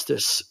for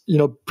justice,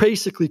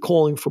 basically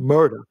calling for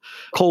murder,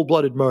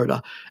 cold-blooded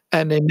murder.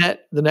 And they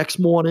met the next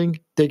morning.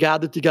 They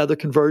gathered together,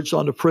 converged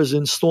on the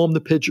prison, stormed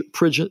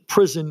the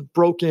prison,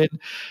 broke in,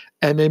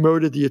 and they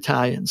murdered the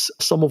Italians.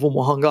 Some of them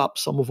were hung up.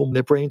 Some of them,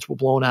 their brains were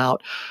blown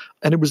out.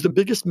 And it was the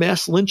biggest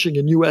mass lynching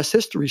in U.S.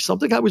 history,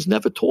 something I was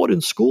never taught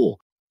in school.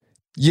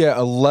 Yeah,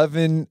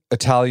 11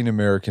 Italian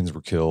Americans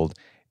were killed,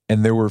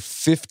 and there were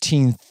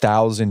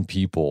 15,000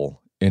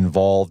 people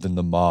involved in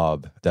the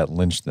mob that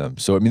lynched them.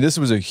 So, I mean, this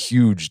was a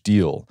huge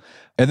deal.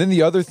 And then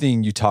the other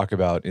thing you talk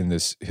about in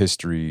this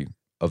history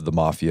of the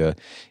Mafia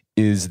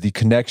is the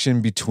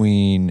connection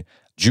between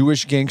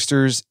Jewish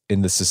gangsters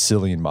and the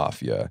Sicilian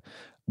Mafia.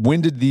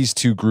 When did these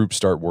two groups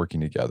start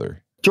working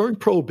together? During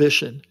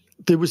Prohibition,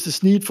 there was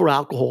this need for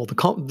alcohol.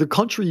 The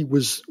country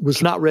was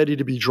not ready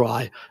to be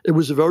dry. It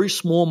was a very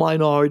small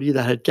minority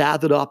that had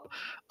gathered up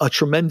a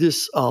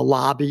tremendous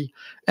lobby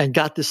and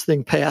got this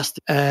thing passed.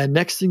 And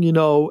next thing you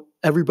know,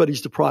 everybody's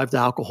deprived of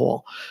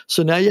alcohol.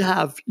 So now you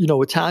have,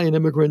 Italian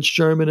immigrants,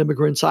 German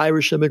immigrants,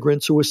 Irish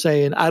immigrants who are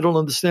saying, I don't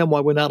understand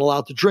why we're not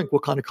allowed to drink.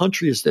 What kind of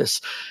country is this?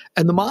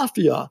 And the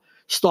Mafia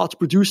starts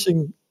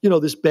producing,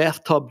 this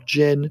bathtub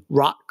gin,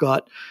 rot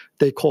gut,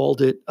 they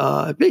called it,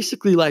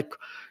 basically like,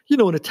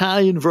 an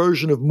Italian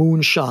version of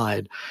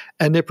moonshine,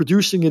 and they're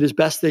producing it as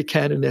best they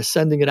can, and they're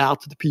sending it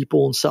out to the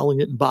people and selling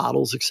it in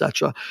bottles,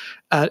 etc.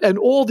 And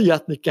all the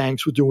ethnic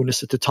gangs were doing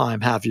this at the time,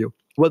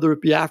 whether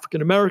it be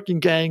African-American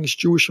gangs,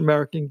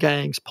 Jewish-American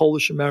gangs,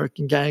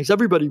 Polish-American gangs,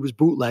 everybody was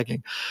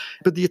bootlegging.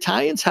 But the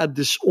Italians had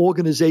this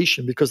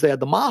organization because they had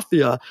the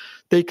Mafia.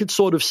 They could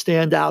sort of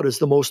stand out as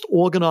the most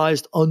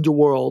organized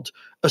underworld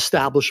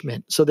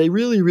establishment. So they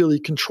really, really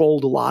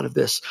controlled a lot of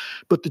this.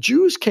 But the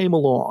Jews came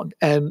along,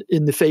 and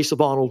in the face of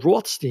Arnold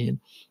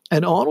Rothstein,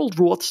 and Arnold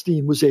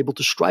Rothstein was able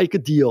to strike a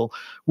deal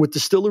with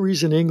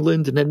distilleries in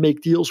England and then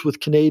make deals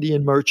with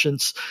Canadian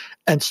merchants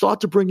and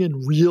start to bring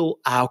in real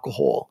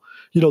alcohol,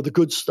 the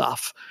good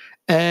stuff.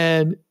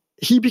 And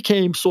he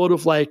became sort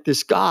of like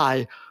this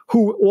guy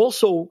who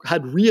also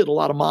had reared a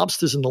lot of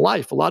mobsters in the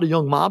life. A lot of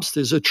young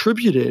mobsters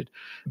attributed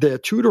their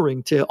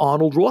tutoring to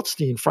Arnold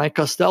Rothstein, Frank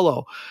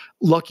Costello,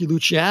 Lucky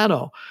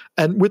Luciano.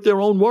 And with their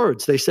own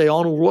words, they say,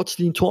 Arnold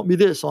Rothstein taught me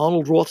this,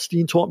 Arnold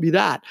Rothstein taught me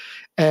that.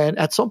 And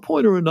at some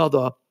point or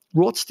another,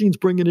 Rothstein's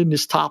bringing in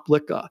this top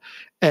liquor.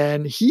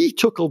 And he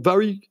took a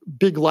very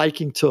big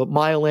liking to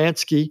Meyer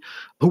Lansky,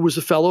 who was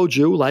a fellow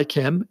Jew like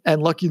him,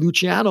 and Lucky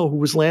Luciano, who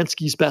was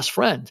Lansky's best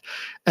friend.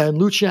 And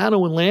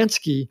Luciano and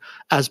Lansky,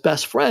 as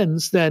best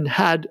friends, then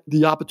had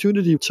the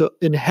opportunity to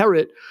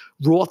inherit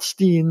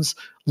Rothstein's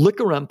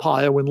liquor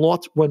empire when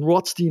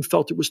Rothstein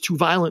felt it was too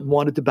violent and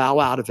wanted to bow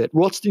out of it.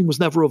 Rothstein was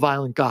never a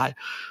violent guy.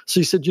 So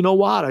he said, you know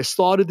what? I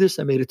started this.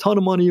 I made a ton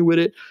of money with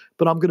it,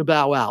 but I'm going to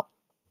bow out.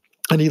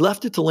 And he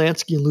left it to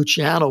Lansky and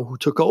Luciano, who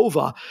took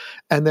over.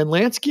 And then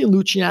Lansky and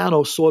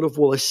Luciano sort of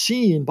were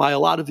seen by a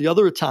lot of the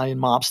other Italian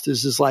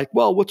mobsters as like,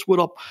 well,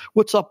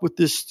 what's up with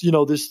this,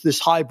 this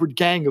hybrid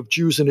gang of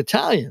Jews and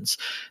Italians?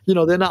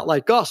 They're not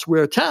like us.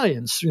 We're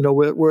Italians.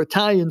 We're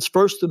Italians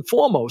first and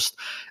foremost.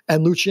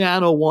 And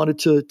Luciano wanted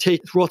to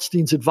take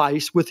Rothstein's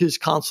advice with his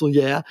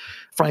consigliere,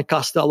 Frank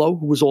Costello,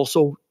 who was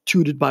also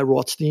tutored by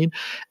Rothstein,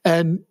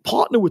 and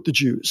partner with the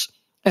Jews.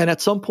 And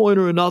at some point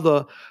or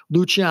another,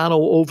 Luciano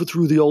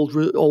overthrew the old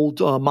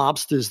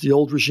mobsters, the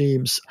old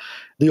regimes,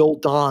 the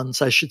old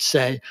dons, I should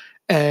say.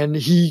 And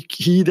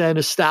he then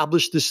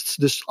established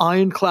this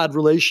ironclad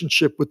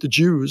relationship with the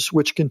Jews,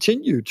 which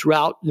continued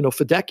throughout,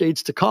 for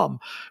decades to come.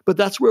 But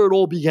that's where it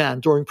all began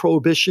during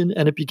Prohibition.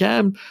 And it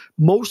began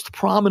most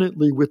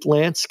prominently with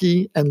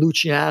Lansky and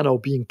Luciano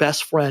being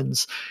best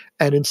friends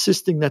and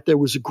insisting that there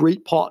was a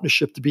great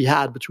partnership to be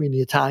had between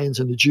the Italians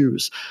and the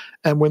Jews.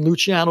 And when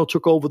Luciano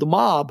took over the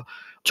mob,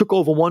 took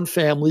over one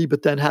family,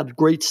 but then had a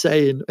great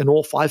say in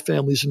all 5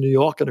 families in New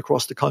York and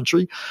across the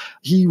country.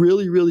 He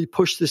really, really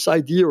pushed this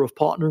idea of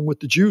partnering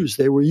with the Jews.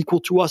 They were equal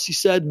to us, he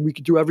said, and we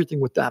could do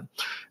everything with them.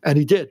 And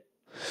he did.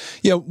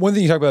 Yeah, one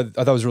thing you talk about,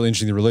 I thought was really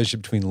interesting, the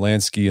relationship between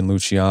Lansky and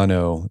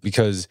Luciano,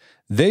 because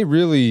they were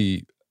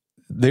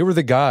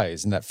the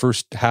guys in that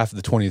first half of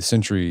the 20th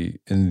century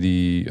in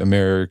the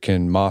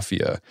American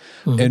Mafia.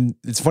 Mm-hmm. And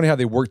it's funny how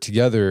they worked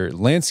together.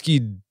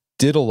 Lansky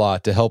did a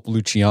lot to help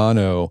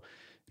Luciano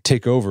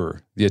take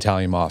over the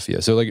Italian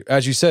Mafia. So like,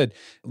 as you said,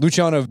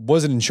 Luciano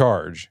wasn't in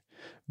charge,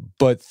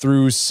 but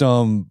through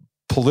some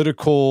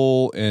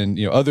political and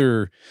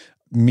other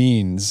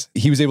means,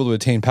 he was able to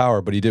attain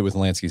power, but he did with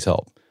Lansky's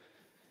help.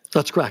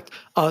 That's correct.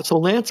 So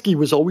Lansky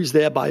was always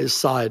there by his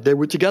side. They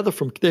were together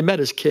they met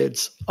as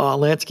kids.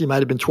 Lansky might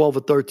have been 12 or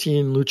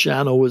 13.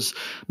 Luciano was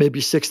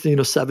maybe 16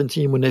 or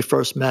 17 when they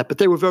first met, but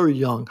they were very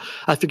young.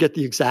 I forget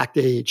the exact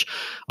age.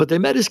 But they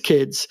met as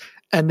kids,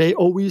 and they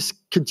always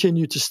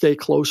continued to stay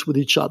close with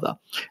each other.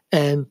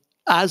 And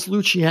as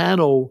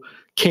Luciano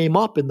came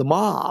up in the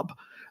mob,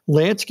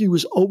 Lansky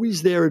was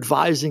always there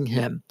advising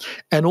him.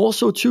 And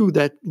also, too,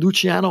 that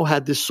Luciano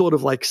had this sort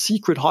of like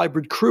secret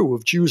hybrid crew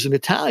of Jews and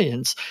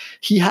Italians.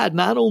 He had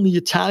not only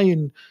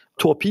Italian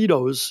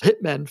torpedoes,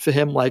 hitmen for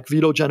him like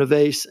Vito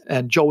Genovese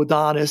and Joe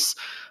Adonis,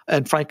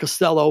 and Frank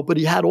Costello, but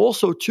he had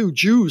also two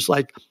Jews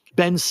like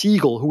Ben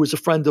Siegel, who was a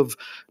friend of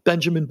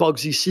Benjamin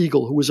Bugsy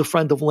Siegel, who was a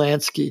friend of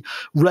Lansky,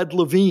 Red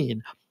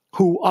Levine,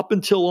 who up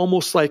until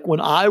almost like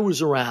when I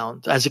was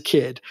around as a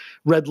kid,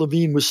 Red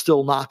Levine was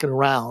still knocking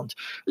around.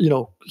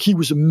 He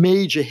was a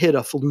major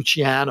hitter for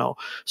Luciano.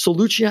 So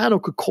Luciano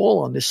could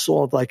call on this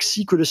sort of like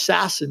secret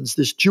assassins,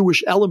 this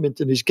Jewish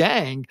element in his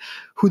gang,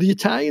 who the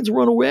Italians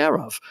were unaware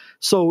of.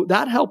 So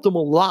that helped him a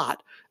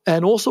lot.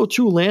 And also,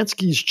 too,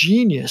 Lansky's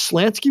genius.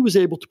 Lansky was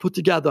able to put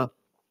together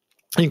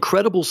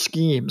incredible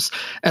schemes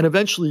and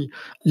eventually,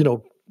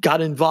 got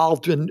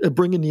involved in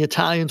bringing the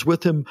Italians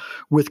with him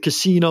with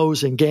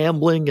casinos and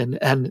gambling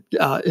and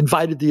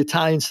invited the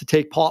Italians to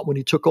take part when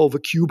he took over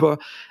Cuba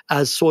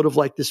as sort of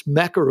like this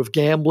mecca of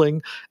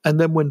gambling. And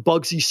then when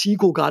Bugsy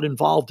Siegel got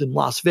involved in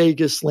Las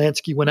Vegas,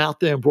 Lansky went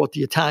out there and brought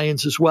the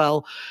Italians as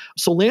well.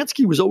 So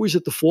Lansky was always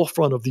at the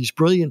forefront of these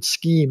brilliant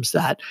schemes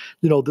that,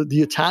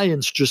 the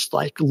Italians just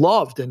like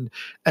loved and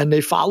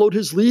they followed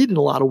his lead in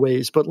a lot of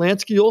ways. But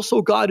Lansky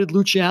also guided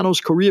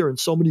Luciano's career in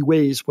so many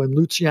ways. When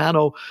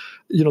Luciano,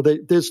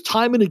 there's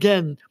time and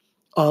again,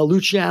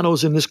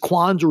 Luciano's in this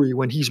quandary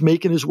when he's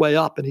making his way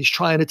up and he's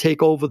trying to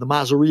take over the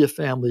Mazzaria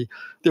family.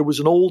 There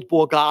was an old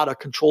Borgata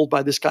controlled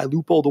by this guy,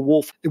 Lupo the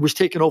Wolf. It was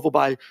taken over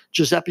by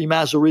Giuseppe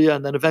Mazzaria,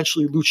 and then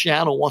eventually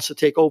Luciano wants to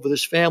take over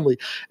this family.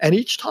 And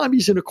each time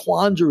he's in a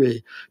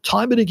quandary,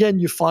 time and again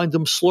you find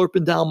him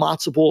slurping down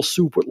matzo ball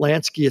soup with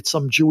Lansky at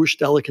some Jewish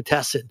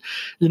delicatessen,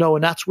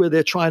 and that's where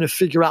they're trying to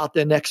figure out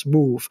their next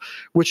move,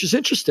 which is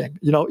interesting.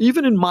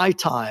 Even in my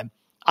time,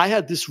 I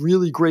had this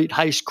really great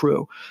heist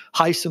crew,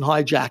 heists and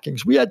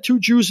hijackings. We had two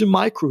Jews in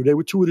my crew. They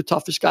were two of the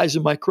toughest guys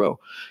in my crew.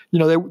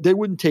 They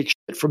wouldn't take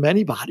shit from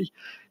anybody,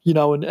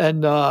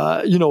 and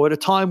at a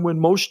time when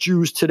most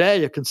Jews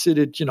today are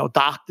considered,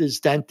 doctors,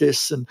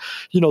 dentists, and,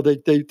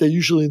 they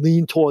usually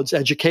lean towards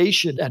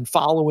education and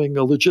following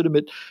a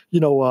legitimate,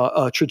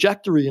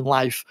 trajectory in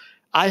life.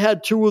 I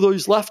had two of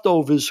those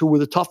leftovers who were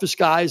the toughest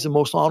guys and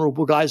most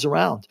honorable guys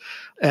around.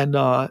 And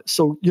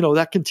so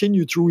that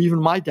continued through even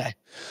my day.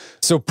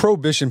 So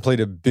Prohibition played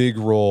a big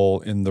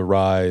role in the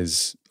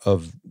rise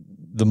of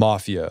the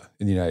Mafia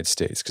in the United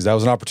States, because that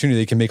was an opportunity.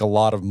 They can make a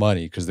lot of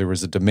money because there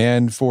was a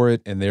demand for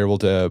it and they're able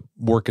to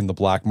work in the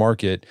black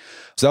market.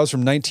 So that was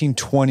from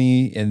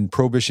 1920 and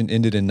Prohibition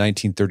ended in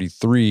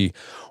 1933.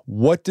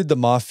 What did the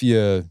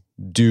Mafia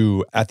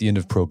do at the end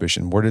of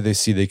Prohibition? Where did they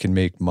see they can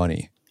make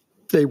money?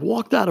 They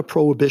walked out of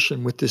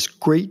Prohibition with this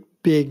great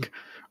big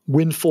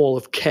windfall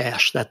of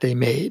cash that they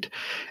made.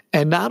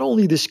 And not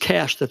only this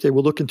cash that they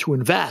were looking to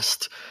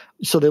invest,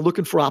 so they're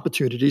looking for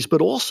opportunities,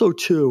 but also,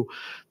 too,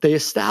 they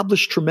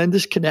established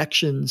tremendous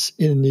connections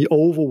in the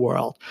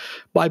overworld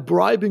by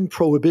bribing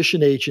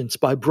prohibition agents,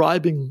 by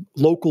bribing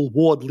local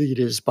ward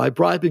leaders, by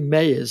bribing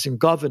mayors and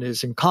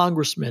governors and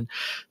congressmen.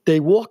 They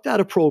walked out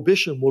of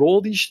Prohibition with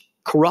all these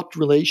corrupt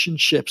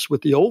relationships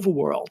with the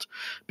overworld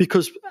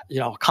because,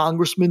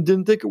 congressmen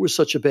didn't think it was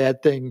such a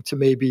bad thing to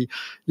maybe,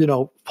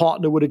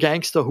 partner with a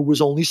gangster who was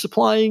only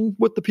supplying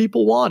what the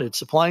people wanted,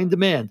 supply and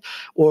demand,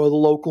 or the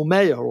local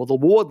mayor or the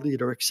ward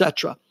leader,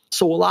 etc.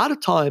 So a lot of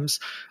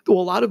times, or a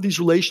lot of these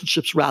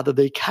relationships, rather,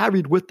 they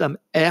carried with them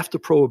after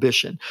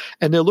Prohibition.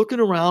 And they're looking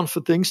around for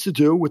things to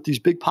do with these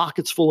big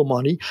pockets full of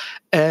money.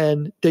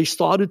 And they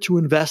started to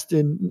invest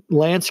in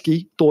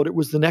Lansky, thought it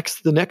was the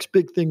next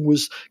big thing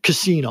was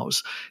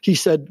casinos. He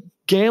said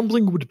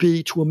gambling would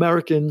be to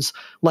Americans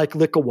like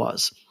liquor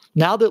was.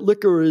 Now that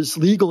liquor is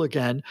legal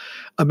again,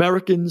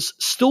 Americans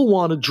still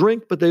want to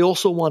drink, but they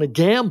also want to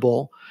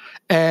gamble.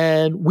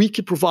 And we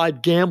could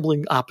provide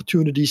gambling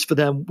opportunities for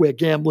them where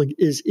gambling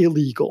is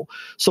illegal.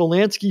 So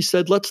Lansky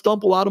said, let's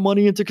dump a lot of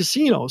money into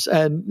casinos.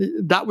 And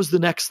that was the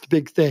next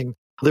big thing.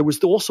 There was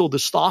also the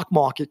stock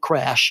market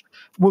crash.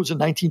 What was it,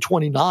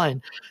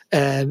 1929?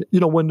 And,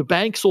 when the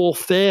banks all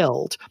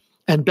failed,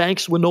 and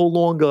banks were no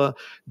longer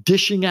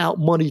dishing out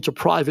money to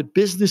private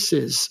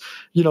businesses.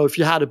 If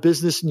you had a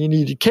business and you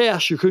needed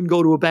cash, you couldn't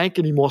go to a bank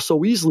anymore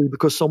so easily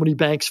because so many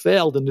banks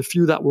failed. And the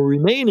few that were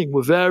remaining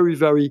were very,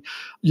 very,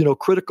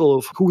 critical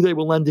of who they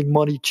were lending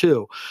money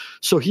to.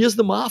 So here's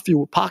the Mafia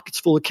with pockets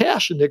full of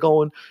cash. And they're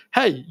going,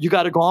 hey, you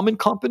got a garment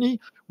company?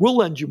 We'll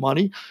lend you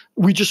money.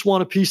 We just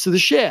want a piece of the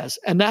shares.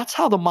 And that's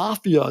how the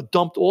Mafia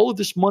dumped all of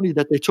this money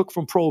that they took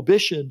from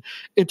Prohibition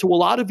into a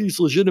lot of these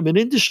legitimate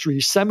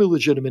industries,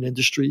 semi-legitimate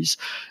industries,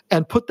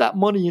 and put that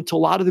money into a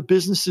lot of the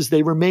businesses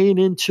they remain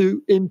in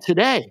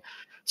today.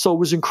 So it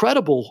was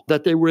incredible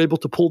that they were able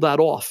to pull that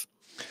off.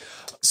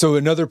 So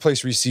another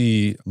place we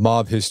see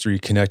mob history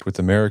connect with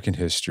American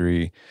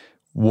history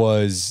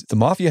was the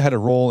Mafia had a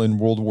role in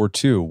World War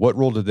II. What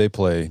role did they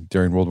play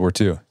during World War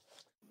II?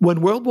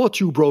 When World War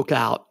II broke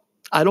out,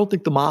 I don't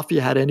think the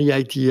Mafia had any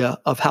idea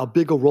of how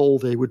big a role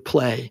they would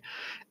play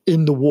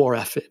in the war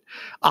effort.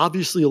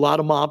 Obviously, a lot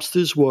of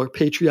mobsters were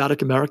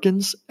patriotic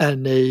Americans,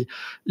 and they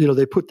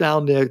put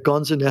down their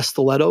guns and their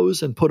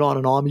stilettos and put on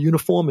an army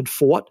uniform and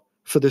fought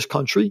for this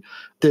country.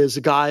 There's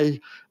a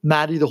guy,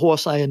 Matty the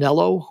Horse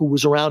Iannello, who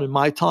was around in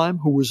my time,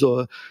 who was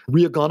a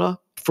rear gunner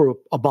for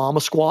a bomber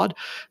squad.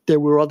 There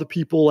were other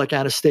people like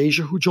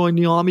Anastasia who joined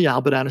the Army,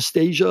 Albert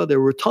Anastasia. There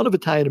were a ton of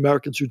Italian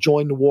Americans who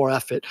joined the war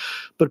effort.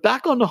 But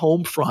back on the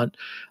home front,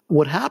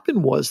 what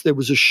happened was there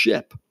was a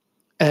ship,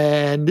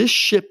 and this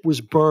ship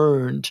was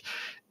burned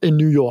in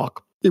New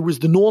York. It was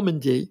the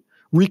Normandy,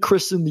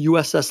 rechristened the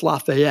USS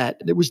Lafayette.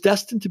 And it was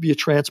destined to be a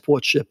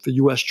transport ship for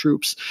U.S.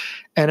 troops.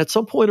 And at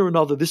some point or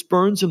another, this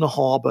burns in the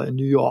harbor in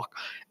New York.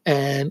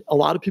 And a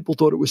lot of people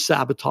thought it was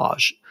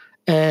sabotage.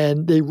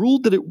 And they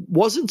ruled that it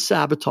wasn't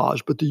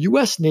sabotage, but the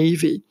U.S.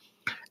 Navy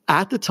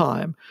at the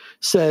time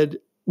said,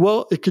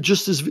 well, it could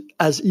just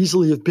as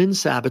easily have been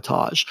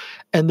sabotage.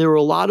 And there were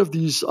a lot of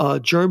these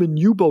German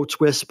U-boats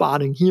we're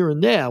spotting here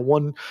and there.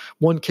 One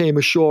came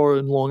ashore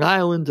in Long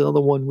Island. Another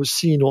one was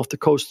seen off the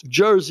coast of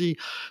Jersey.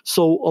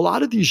 So a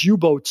lot of these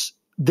U-boats,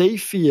 they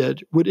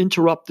feared, would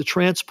interrupt the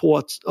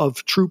transports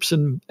of troops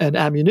and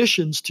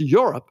ammunitions to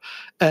Europe.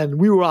 And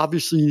we were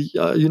obviously,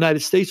 United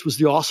States was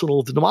the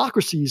arsenal of the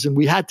democracies, and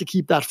we had to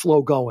keep that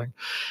flow going.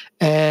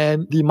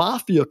 And the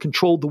Mafia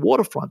controlled the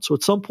waterfront. So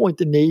at some point,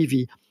 the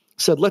Navy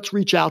said, let's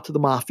reach out to the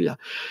Mafia.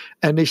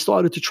 And they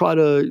started to try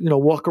to,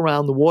 walk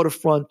around the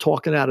waterfront,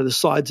 talking out of the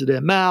sides of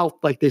their mouth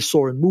like they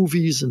saw in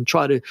movies, and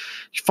try to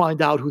find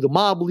out who the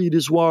mob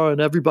leaders were. And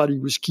everybody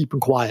was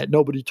keeping quiet.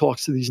 Nobody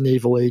talks to these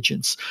naval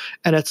agents.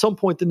 And at some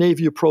point, the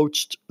Navy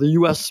approached the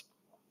U.S.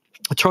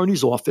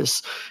 Attorney's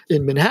office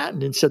in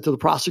Manhattan and said to the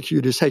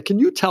prosecutors, hey, can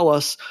you tell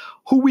us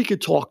who we could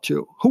talk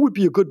to? Who would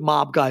be a good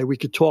mob guy we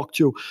could talk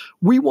to?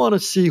 We want to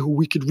see who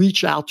we could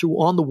reach out to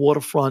on the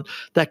waterfront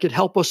that could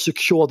help us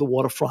secure the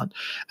waterfront.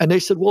 And they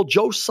said, well,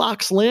 Joe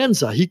Sox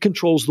Lanza, he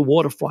controls the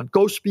waterfront.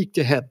 Go speak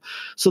to him.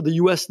 So the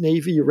U.S.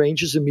 Navy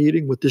arranges a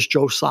meeting with this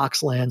Joe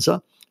Sox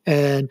Lanza,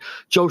 and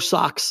Joe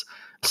Sox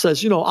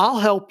says, I'll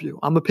help you.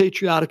 I'm a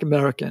patriotic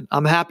American.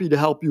 I'm happy to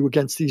help you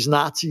against these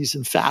Nazis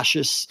and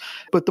fascists.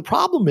 But the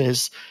problem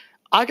is,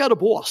 I got a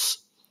boss.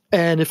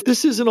 And if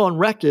this isn't on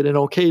record and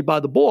okayed by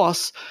the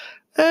boss,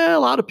 a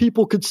lot of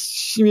people could,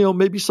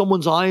 maybe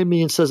someone's eyeing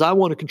me and says, I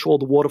want to control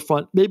the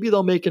waterfront. Maybe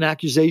they'll make an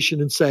accusation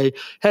and say,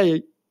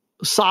 hey,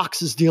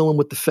 Sox is dealing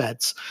with the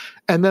feds.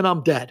 And then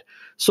I'm dead.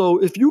 So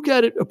if you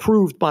get it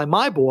approved by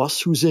my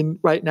boss, who's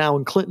right now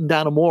in Clinton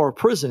Dannemora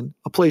prison,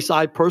 a place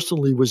I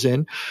personally was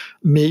in,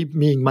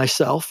 meaning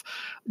myself,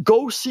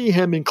 go see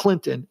him in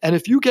Clinton. And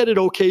if you get it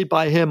okayed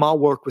by him, I'll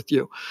work with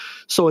you.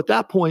 So at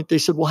that point, they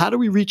said, well, how do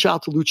we reach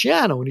out to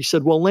Luciano? And he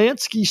said, well,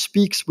 Lansky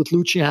speaks with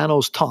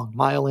Luciano's tongue,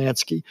 Maya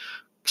Lansky.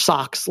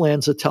 Sox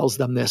Lanza tells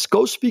them this.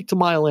 Go speak to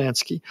Maya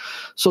Lansky.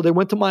 So they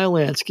went to Maya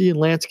Lansky, and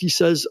Lansky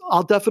says,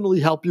 I'll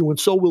definitely help you, and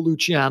so will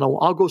Luciano.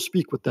 I'll go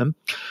speak with them.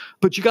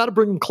 But you got to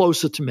bring him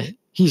closer to me.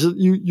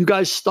 You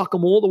guys stuck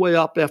him all the way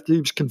up after he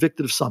was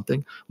convicted of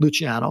something,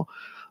 Luciano.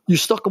 You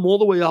stuck him all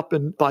the way up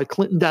by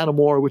Clinton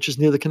Dannemora, which is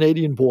near the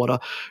Canadian border.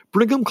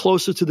 Bring him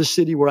closer to the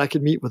city where I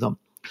could meet with him.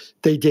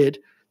 They did.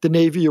 The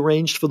Navy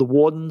arranged for the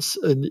wardens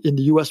in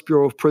the U.S.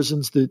 Bureau of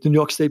Prisons, the New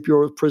York State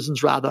Bureau of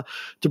Prisons, rather,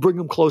 to bring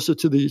them closer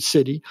to the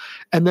city.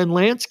 And then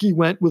Lansky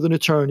went with an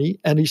attorney,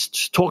 and he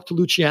talked to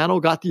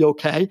Luciano, got the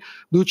okay.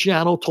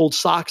 Luciano told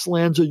Sox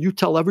Lanza, you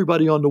tell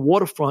everybody on the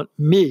waterfront,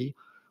 me,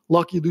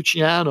 Lucky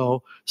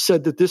Luciano,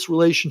 said that this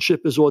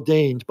relationship is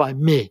ordained by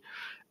me.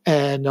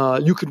 And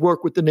you could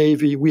work with the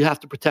Navy. We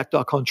have to protect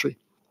our country.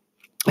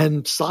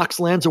 And Sox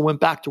Lanza went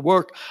back to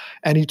work,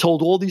 and he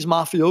told all these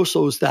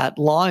mafiosos that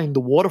lined the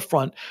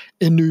waterfront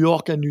in New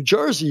York and New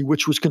Jersey,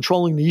 which was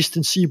controlling the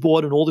eastern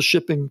seaboard and all the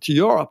shipping to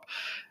Europe,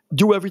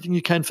 do everything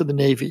you can for the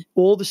Navy.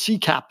 All the sea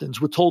captains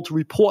were told to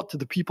report to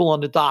the people on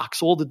the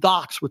docks. All the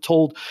docks were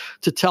told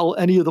to tell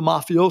any of the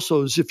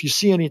mafiosos, if you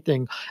see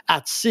anything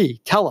at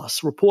sea, tell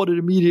us, report it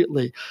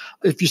immediately.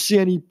 If you see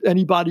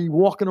anybody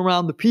walking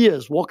around the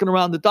piers, walking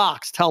around the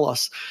docks, tell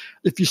us.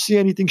 If you see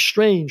anything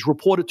strange,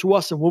 report it to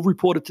us and we'll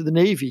report it to the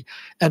Navy.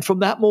 And from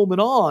that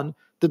moment on,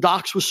 the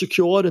docks were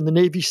secured and the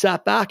Navy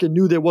sat back and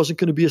knew there wasn't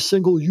going to be a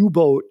single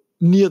U-boat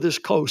near this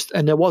coast,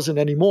 and there wasn't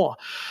anymore.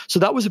 So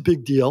that was a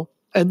big deal.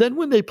 And then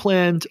when they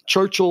planned,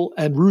 Churchill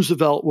and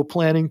Roosevelt were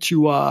planning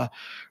to,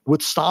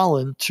 with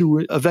Stalin,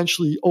 to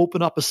eventually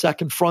open up a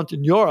second front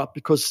in Europe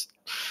because,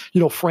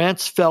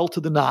 France fell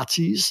to the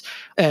Nazis,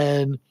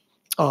 and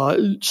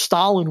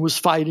Stalin was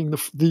fighting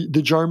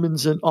the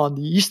Germans on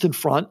the Eastern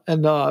Front,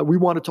 and we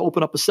wanted to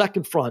open up a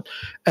second front.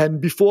 And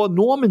before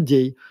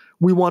Normandy,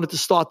 we wanted to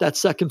start that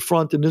second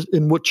front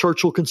in what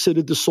Churchill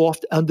considered the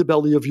soft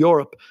underbelly of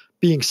Europe,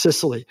 being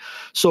Sicily.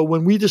 So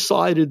when we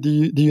decided,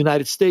 the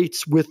United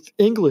States with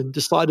England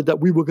decided that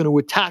we were going to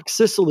attack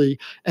Sicily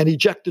and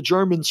eject the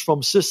Germans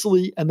from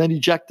Sicily, and then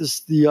eject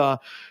the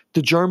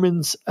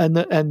Germans and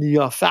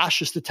the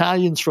fascist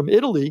Italians from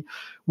Italy,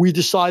 we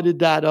decided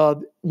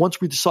that once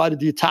we decided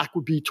the attack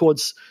would be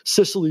towards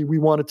Sicily, we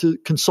wanted to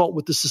consult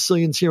with the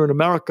Sicilians here in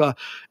America,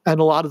 and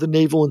a lot of the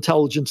naval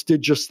intelligence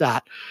did just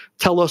that.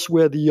 Tell us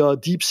where the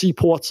deep sea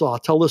ports are.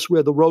 Tell us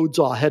where the roads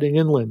are heading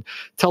inland.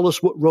 Tell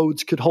us what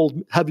roads could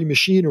hold heavy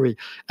machinery.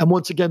 And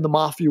once again, the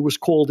Mafia was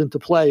called into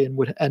play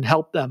and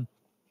helped them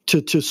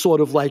to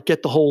sort of like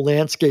get the whole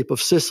landscape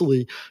of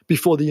Sicily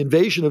before the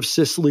invasion of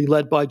Sicily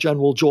led by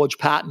General George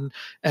Patton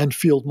and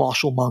Field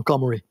Marshal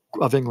Montgomery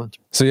of England.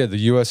 So yeah, the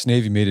U.S.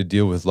 Navy made a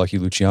deal with Lucky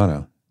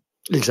Luciano.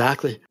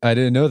 Exactly. I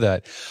didn't know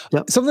that.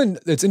 Yep. Something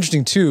that's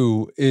interesting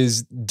too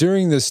is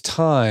during this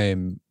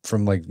time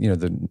from like,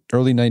 the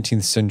early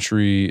 19th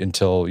century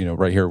until,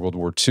 right here, World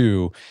War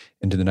II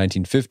into the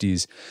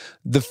 1950s,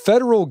 the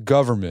federal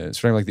government,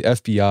 starting like the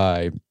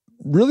FBI,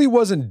 really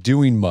wasn't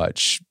doing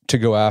much to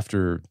go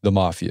after the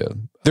mafia.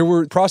 There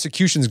were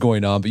prosecutions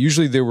going on, but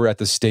usually they were at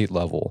the state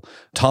level.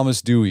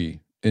 Thomas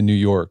Dewey in New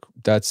York,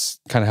 that's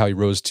kind of how he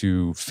rose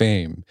to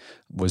fame,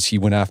 was he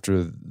went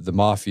after the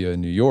mafia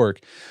in New York.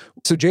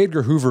 So J.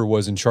 Edgar Hoover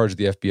was in charge of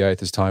the FBI at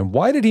this time.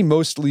 Why did he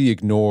mostly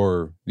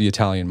ignore the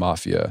Italian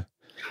mafia?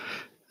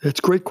 It's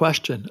a great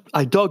question.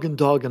 I dug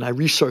and I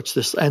researched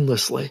this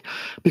endlessly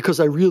because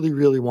I really,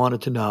 really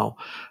wanted to know.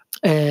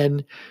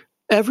 And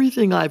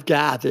everything I've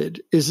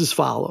gathered is as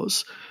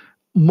follows.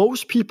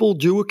 Most people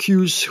do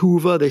accuse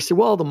Hoover. They say,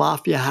 well, the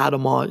mafia had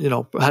him on,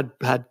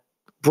 had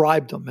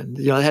bribed him, and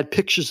they had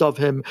pictures of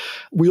him.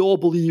 We all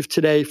believe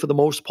today, for the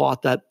most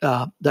part, that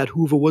that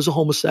Hoover was a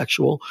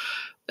homosexual,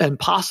 and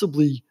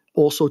possibly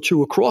also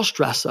to a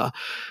cross-dresser.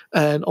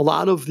 And a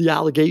lot of the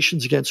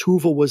allegations against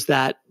Hoover was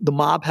that the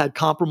mob had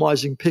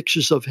compromising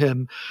pictures of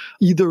him,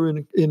 either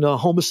in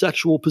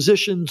homosexual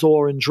positions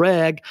or in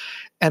drag.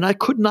 And I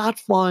could not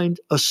find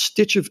a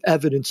stitch of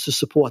evidence to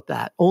support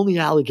that, only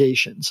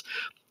allegations.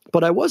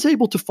 But I was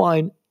able to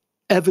find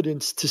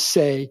evidence to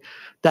say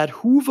that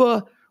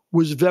Hoover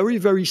was very,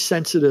 very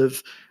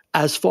sensitive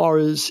as far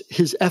as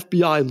his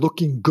FBI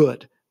looking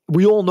good.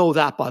 We all know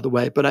that, by the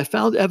way, but I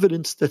found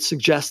evidence that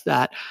suggests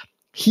that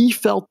he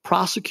felt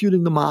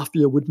prosecuting the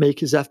mafia would make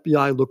his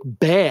FBI look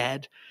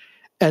bad,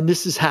 and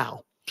this is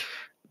how.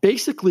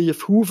 Basically, if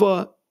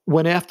Hoover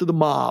went after the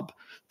mob,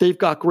 they've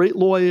got great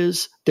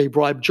lawyers, they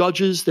bribe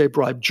judges, they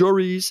bribe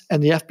juries,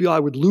 and the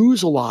FBI would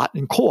lose a lot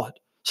in court.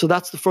 So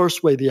that's the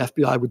first way the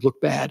FBI would look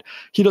bad.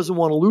 He doesn't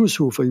want to lose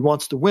Hoover. He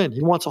wants to win.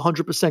 He wants a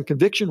 100%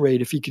 conviction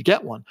rate if he could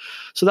get one.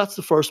 So that's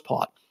the first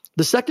part.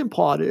 The second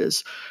part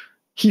is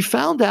he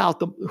found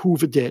out,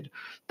 Hoover did,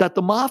 that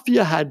the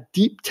mafia had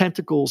deep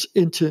tentacles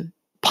into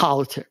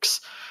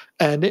politics.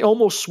 And they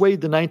almost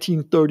swayed the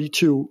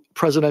 1932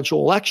 presidential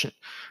election.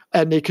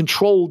 And they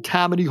controlled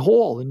Tammany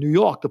Hall in New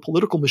York, the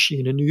political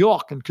machine in New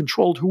York, and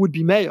controlled who would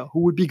be mayor,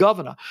 who would be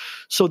governor.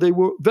 So they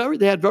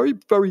had very,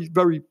 very,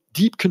 very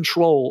deep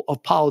control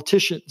of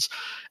politicians.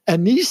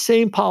 And these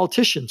same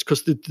politicians,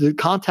 because the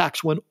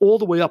contacts went all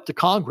the way up to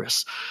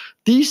Congress,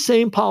 these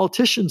same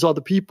politicians are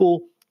the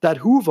people that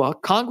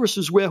Congress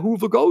is where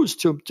Hoover goes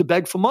to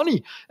beg for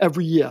money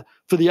every year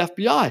for the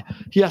FBI.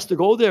 He has to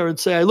go there and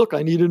say, hey, look,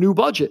 I need a new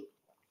budget.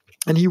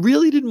 And he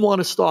really didn't want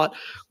to start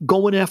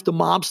going after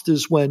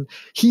mobsters when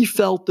he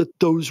felt that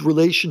those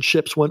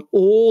relationships went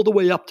all the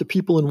way up to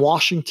people in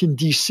Washington,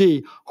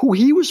 D.C., who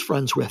he was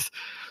friends with.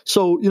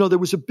 So, there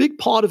was a big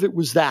part of it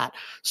was that.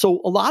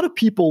 So a lot of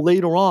people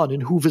later on in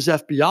Hoover's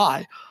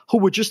FBI who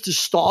were just as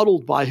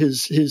startled by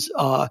his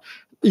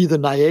either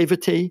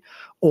naivety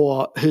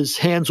or his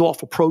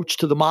hands-off approach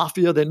to the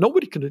mafia that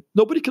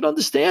nobody could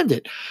understand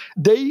it.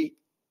 They,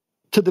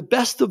 to the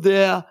best of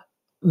their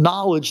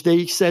knowledge,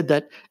 they said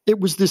that it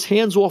was this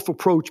hands-off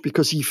approach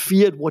because he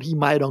feared what he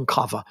might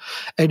uncover,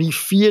 and he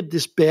feared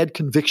this bad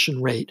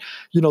conviction rate.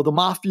 The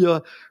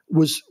mafia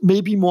was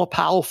maybe more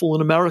powerful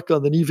in America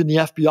than even the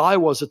FBI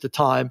was at the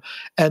time,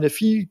 and if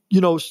he,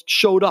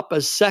 showed up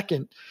as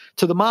second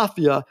to the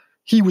mafia,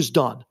 he was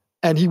done.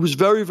 And he was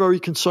very, very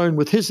concerned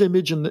with his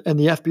image and the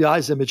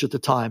FBI's image at the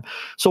time.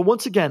 So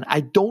once again, I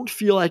don't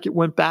feel like it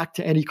went back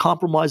to any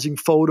compromising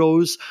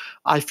photos.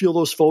 I feel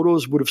those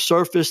photos would have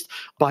surfaced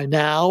by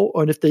now.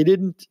 And if they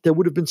didn't, there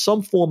would have been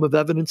some form of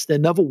evidence. There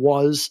never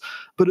was.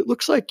 But it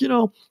looks like,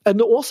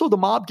 and also the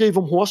mob gave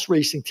him horse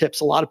racing tips.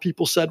 A lot of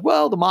people said,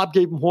 well, the mob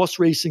gave him horse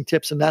racing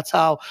tips and that's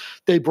how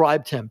they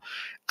bribed him.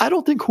 I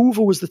don't think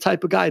Hoover was the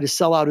type of guy to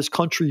sell out his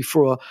country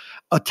for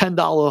a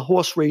 $10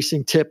 horse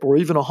racing tip or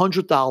even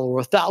 $100 or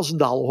 $1,000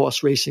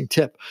 horse racing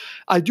tip.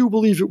 I do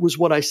believe it was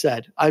what I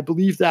said. I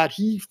believe that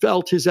he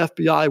felt his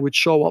FBI would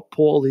show up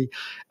poorly,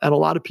 and a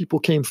lot of people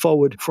came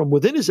forward from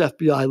within his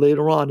FBI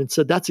later on and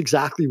said that's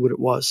exactly what it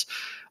was.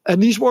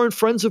 And these weren't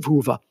friends of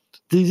Hoover.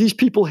 These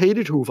people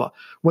hated Hoover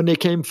when they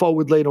came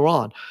forward later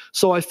on.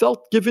 So I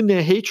felt, given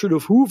their hatred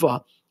of Hoover,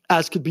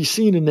 as could be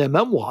seen in their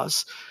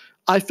memoirs,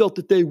 I felt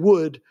that they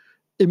would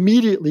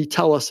immediately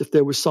tell us if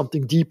there was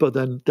something deeper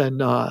than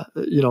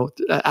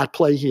at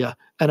play here,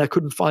 and I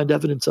couldn't find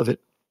evidence of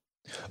it.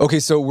 Okay,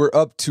 so we're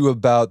up to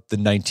about the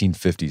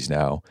 1950s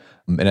now,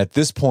 and at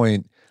this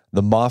point,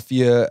 the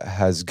mafia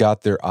has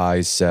got their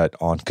eyes set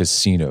on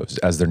casinos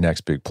as their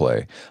next big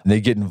play, and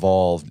they get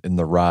involved in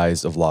the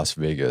rise of Las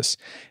Vegas.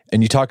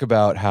 And you talk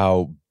about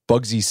how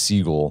Bugsy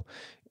Siegel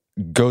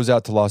goes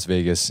out to Las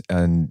Vegas,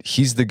 and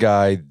he's the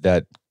guy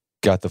that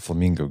got the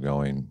Flamingo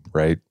going,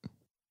 right?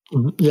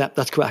 Yeah,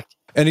 that's correct.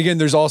 And again,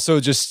 there's also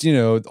just,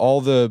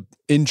 all the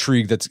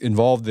intrigue that's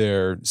involved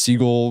there.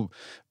 Siegel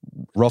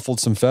ruffled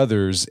some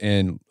feathers,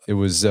 and it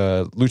was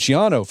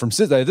Luciano from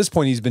Sicily. At this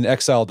point, he's been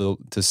exiled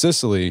to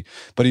Sicily,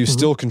 but he was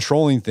still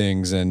controlling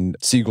things, and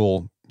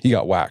Siegel, he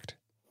got whacked.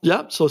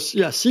 Yeah. So,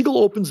 Siegel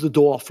opens the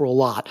door for a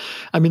lot.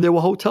 I mean, there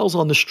were hotels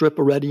on the Strip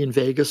already in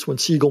Vegas when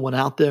Siegel went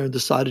out there and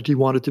decided he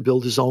wanted to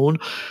build his own,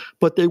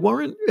 but they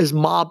weren't as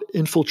mob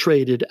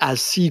infiltrated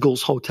as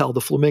Siegel's hotel, the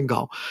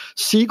Flamingo.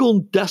 Siegel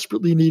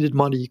desperately needed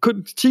money.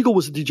 Siegel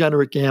was a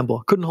degenerate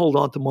gambler, couldn't hold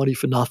on to money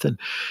for nothing.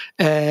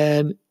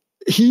 And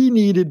he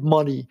needed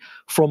money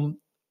from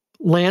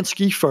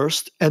Lansky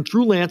first, and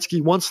through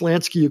Lansky, once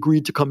Lansky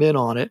agreed to come in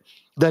on it,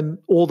 then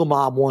all the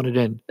mob wanted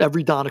in.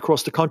 Every Don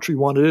across the country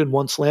wanted in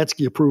once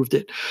Lansky approved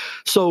it.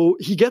 So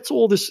he gets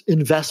all this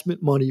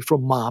investment money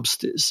from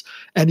mobsters,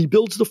 and he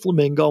builds the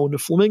Flamingo, and the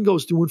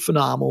Flamingo's doing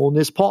phenomenal. And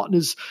his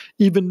partners,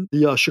 even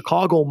the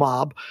Chicago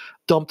mob,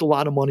 dumped a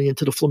lot of money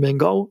into the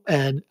Flamingo,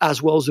 and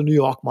as well as the New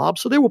York mob.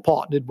 So they were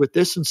partnered with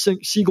this, and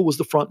Siegel was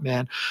the front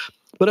man.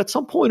 But at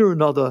some point or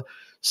another,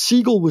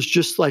 Siegel was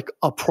just like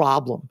a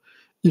problem.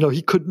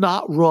 He could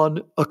not run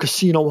a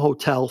casino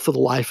hotel for the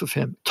life of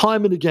him.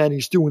 Time and again,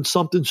 he's doing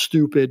something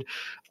stupid.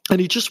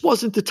 And he just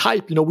wasn't the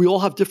type. We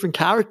all have different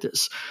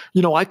characters.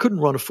 I couldn't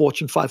run a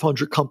Fortune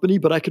 500 company,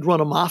 but I could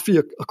run a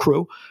Mafia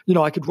crew.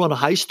 I could run a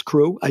heist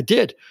crew. I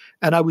did.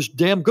 And I was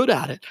damn good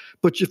at it.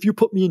 But if you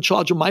put me in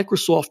charge of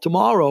Microsoft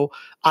tomorrow,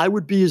 I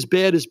would be as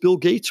bad as Bill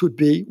Gates would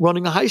be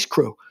running a heist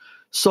crew.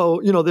 So,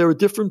 there are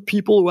different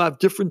people who have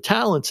different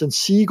talents. And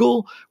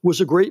Siegel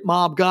was a great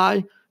mob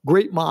guy.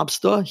 Great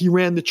mobster. He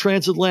ran the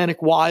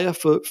transatlantic wire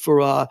for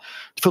the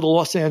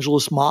Los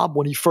Angeles mob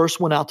when he first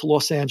went out to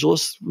Los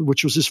Angeles,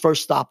 which was his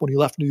first stop when he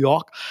left New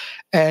York.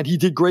 And he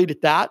did great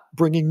at that,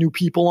 bringing new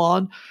people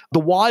on. The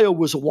wire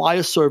was a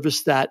wire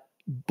service that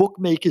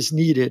bookmakers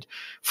needed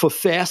for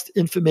fast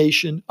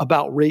information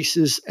about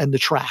races and the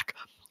track.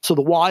 So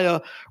the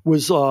wire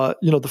was,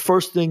 the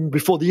first thing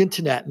before the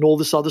internet and all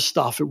this other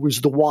stuff. It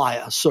was the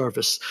wire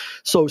service.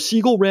 So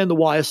Siegel ran the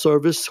wire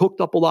service, hooked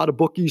up a lot of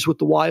bookies with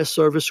the wire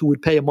service who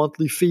would pay a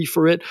monthly fee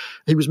for it.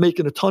 He was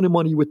making a ton of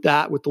money with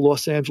that, with the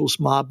Los Angeles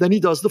mob. Then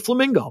he does the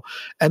Flamingo,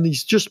 and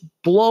he's just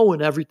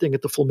blowing everything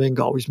at the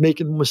Flamingo. He's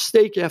making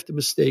mistake after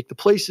mistake. The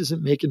place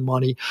isn't making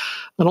money.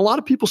 And a lot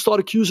of people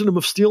start accusing him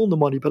of stealing the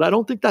money, but I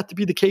don't think that to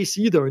be the case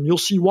either. And you'll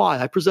see why.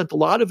 I present a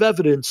lot of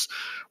evidence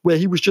where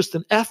he was just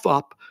an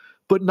F-up,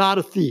 but not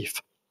a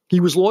thief. He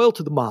was loyal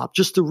to the mob,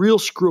 just a real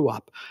screw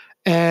up.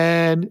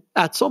 And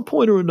at some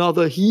point or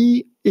another,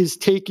 he is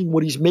taking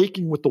what he's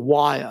making with the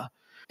wire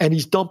and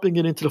he's dumping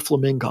it into the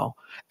Flamingo.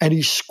 And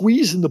he's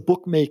squeezing the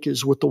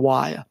bookmakers with the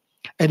wire.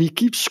 And he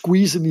keeps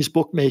squeezing these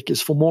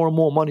bookmakers for more and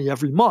more money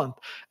every month.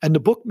 And the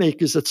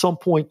bookmakers at some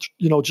point,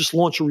 just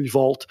launch a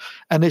revolt,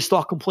 and they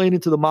start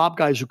complaining to the mob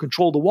guys who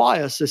control the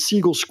wire, says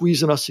Siegel's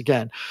squeezing us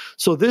again.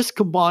 So this,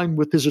 combined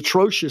with his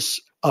atrocious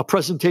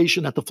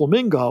presentation at the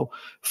Flamingo,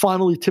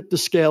 finally tipped the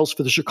scales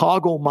for the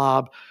Chicago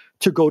mob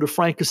to go to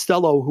Frank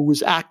Costello, who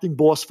was acting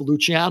boss for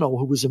Luciano,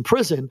 who was in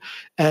prison,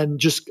 and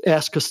just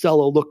ask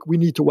Costello, look, we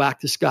need to whack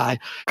this guy.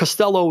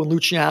 Costello and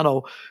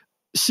Luciano,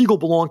 Siegel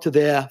belonged to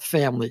their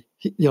family.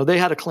 They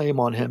had a claim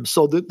on him.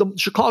 So the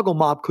Chicago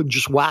mob couldn't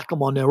just whack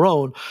him on their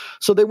own.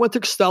 So they went to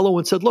Costello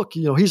and said, look,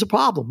 he's a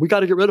problem. We got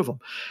to get rid of him.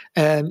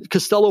 And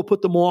Costello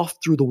put them off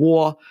through the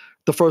war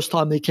the first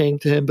time they came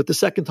to him. But the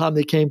second time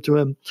they came to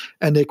him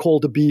and they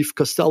called a beef,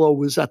 Costello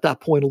was at that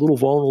point a little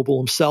vulnerable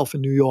himself in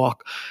New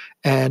York.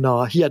 And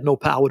he had no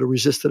power to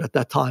resist it at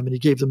that time. And he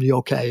gave them the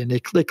okay. And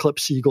they clipped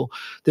Siegel.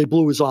 They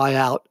blew his eye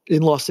out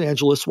in Los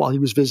Angeles while he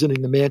was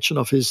visiting the mansion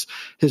of his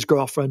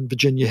girlfriend,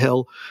 Virginia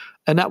Hill.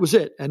 And that was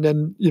it. And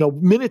then,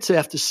 minutes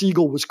after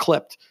Siegel was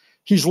clipped,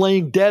 he's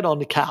laying dead on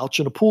the couch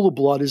in a pool of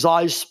blood, his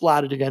eyes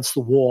splattered against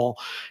the wall.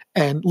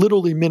 And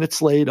literally minutes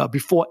later,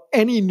 before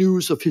any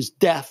news of his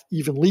death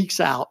even leaks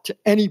out to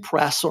any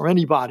press or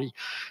anybody,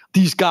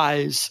 these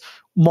guys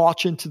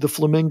march into the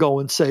Flamingo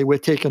and say, we're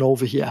taking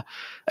over here.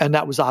 And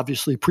that was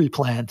obviously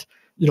pre-planned,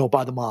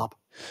 by the mob.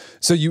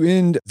 So you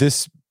end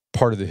this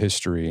part of the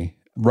history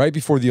right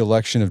before the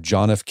election of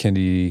John F.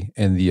 Kennedy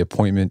and the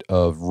appointment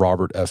of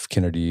Robert F.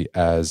 Kennedy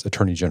as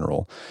Attorney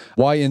General.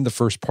 Why end the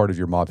first part of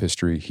your mob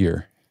history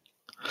here?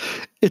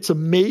 It's a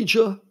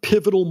major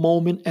pivotal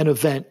moment and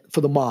event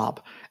for the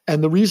mob.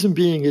 And the reason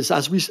being is,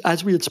 as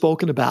we had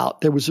spoken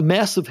about, there was a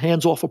massive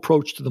hands-off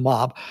approach to the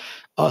mob,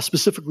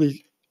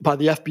 specifically by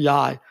the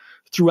FBI,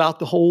 throughout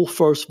the whole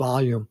first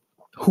volume.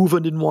 Hoover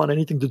didn't want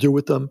anything to do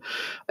with them.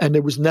 And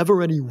there was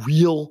never any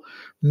real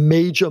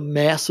major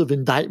massive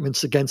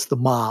indictments against the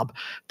mob.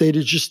 They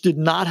just did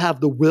not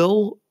have the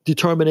will,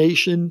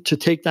 determination to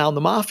take down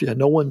the mafia.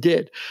 No one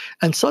did.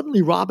 And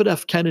suddenly John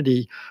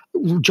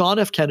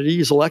F. Kennedy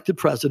is elected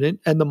president,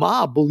 and the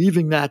mob,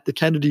 believing that the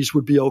Kennedys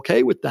would be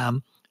okay with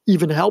them,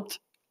 even helped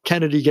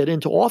Kennedy get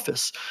into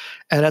office.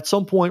 And at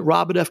some point,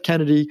 Robert F.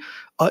 Kennedy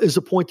is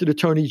appointed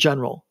Attorney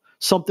General,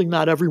 something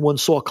not everyone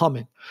saw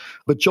coming.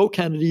 But Joe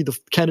Kennedy, the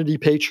Kennedy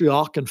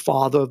patriarch and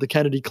father of the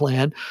Kennedy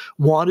clan,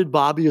 wanted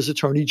Bobby as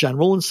Attorney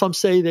General. And some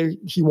say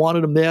he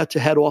wanted him there to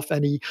head off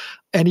any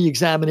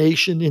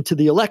examination into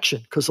the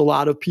election, because a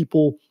lot of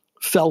people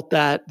felt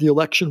that the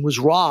election was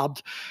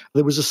robbed.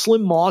 There was a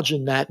slim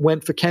margin that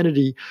went for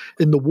Kennedy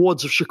in the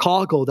wards of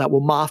Chicago that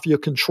were mafia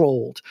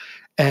controlled.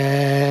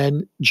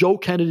 And Joe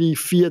Kennedy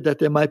feared that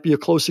there might be a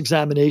close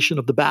examination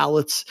of the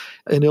ballots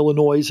in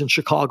Illinois and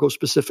Chicago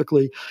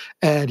specifically.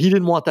 And he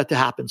didn't want that to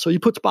happen. So he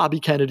puts Bobby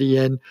Kennedy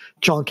in,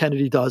 John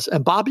Kennedy does.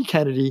 And Bobby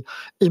Kennedy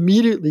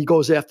immediately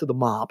goes after the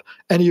mob.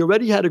 And he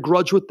already had a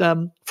grudge with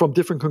them from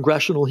different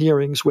congressional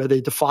hearings where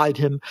they defied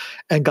him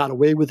and got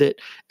away with it.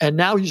 And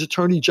now he's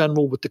Attorney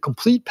General with the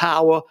complete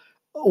power,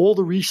 all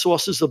the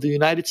resources of the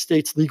United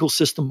States legal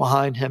system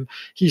behind him.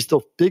 He's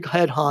the big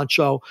head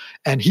honcho,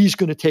 and he's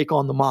going to take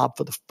on the mob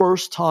for the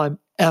first time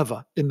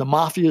ever in the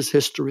mafia's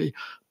history.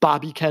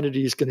 Bobby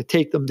Kennedy is going to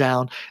take them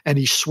down, and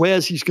he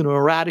swears he's going to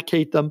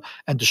eradicate them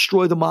and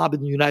destroy the mob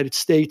in the United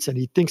States, and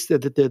he thinks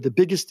that they're the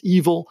biggest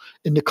evil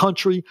in the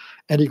country,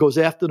 and he goes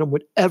after them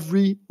with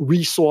every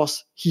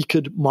resource he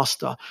could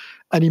muster.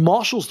 And he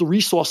marshals the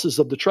resources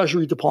of the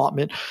Treasury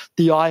Department,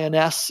 the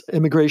INS,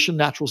 Immigration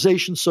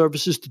Naturalization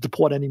Services, to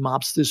deport any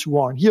mobsters who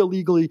aren't here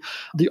legally,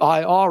 the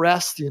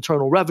IRS, the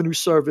Internal Revenue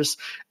Service,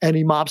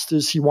 any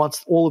mobsters. He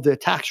wants all of their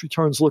tax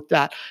returns looked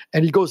at,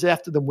 and he goes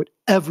after them with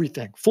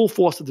everything, full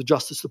force of the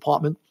Justice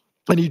Department.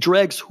 And he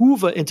drags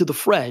Hoover into the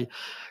fray,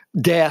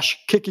 dash,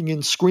 kicking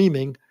and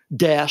screaming,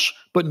 dash,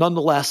 but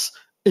nonetheless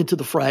into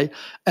the fray.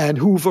 And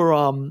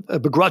Hoover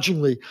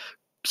begrudgingly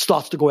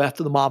starts to go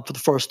after the mob for the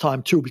first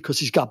time too, because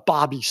he's got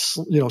Bobby,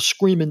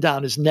 screaming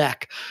down his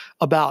neck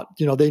about,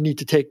 they need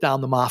to take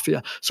down the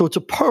mafia. So it's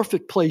a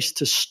perfect place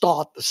to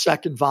start the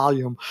second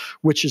volume,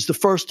 which is the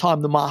first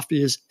time the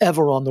mafia is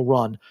ever on the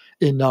run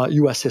in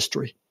U.S.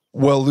 history.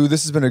 Well, Lou,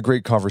 this has been a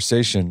great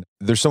conversation.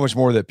 There's so much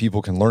more that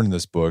people can learn in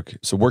this book.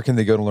 So where can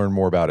they go to learn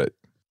more about it?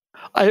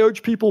 I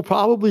urge people,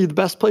 probably the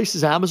best place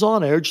is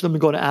Amazon. I urge them to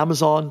go to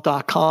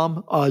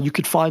Amazon.com. You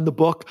could find the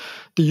book.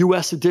 The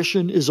U.S.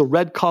 edition is a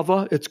red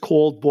cover. It's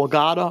called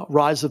Borgata,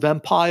 Rise of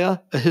Empire,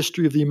 A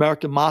History of the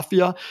American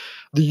Mafia.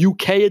 The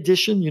UK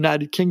edition,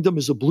 United Kingdom,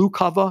 is a blue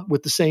cover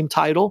with the same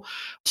title.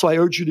 So I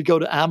urge you to go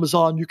to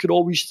Amazon. You could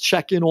always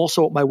check in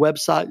also at my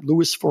website,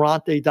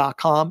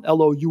 louisferrante.com,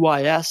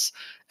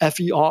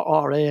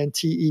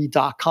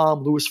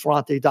 LOUISFERRANTE.com,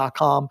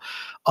 louisferrante.com.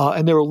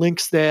 And there are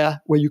links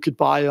there where you could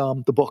buy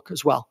the book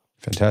as well.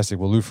 Fantastic.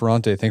 Well, Lou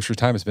Ferrante, thanks for your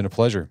time. It's been a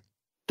pleasure.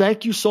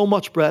 Thank you so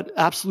much, Brett.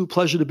 Absolute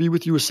pleasure to be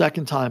with you a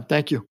second time.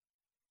 Thank you.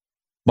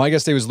 My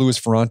guest today was Louis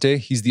Ferrante.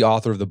 He's the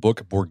author of the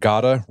book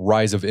Borgata,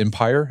 Rise of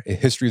Empire, A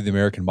History of the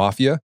American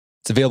Mafia.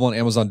 It's available on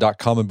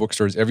Amazon.com and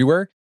bookstores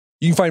everywhere.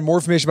 You can find more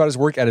information about his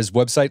work at his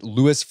website,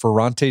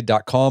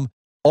 louisferrante.com.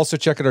 Also,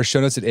 check out our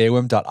show notes at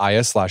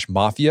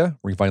aom.is/mafia,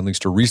 where you can find links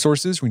to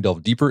resources. We can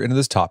delve deeper into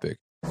this topic.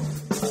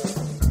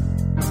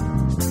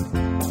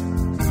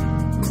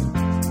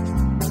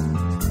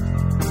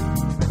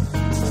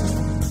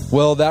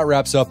 Well, that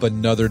wraps up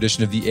another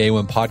edition of the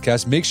AOM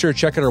podcast. Make sure to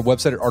check out our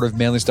website at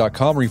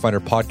artofmanliness.com, where you find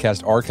our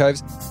podcast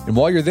archives. And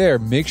while you're there,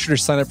 make sure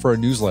to sign up for our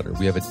newsletter.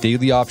 We have a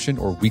daily option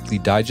or weekly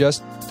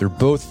digest. They're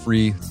both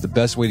free. It's the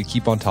best way to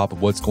keep on top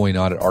of what's going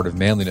on at Art of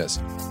Manliness.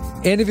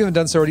 And if you haven't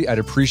done so already, I'd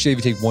appreciate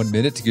if you take 1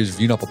 minute to give us a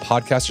review on Apple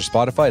Podcasts or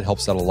Spotify. It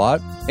helps out a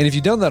lot. And if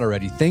you've done that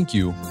already, thank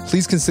you.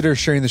 Please consider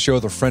sharing the show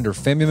with a friend or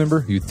family member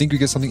who you think would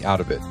get something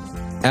out of it.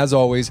 As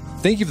always,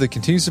 thank you for the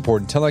continued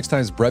support. Until next time,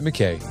 it's Brett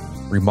McKay,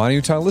 reminding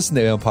you to listen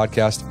to the AOM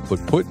podcast,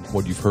 but put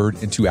what you've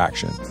heard into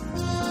action.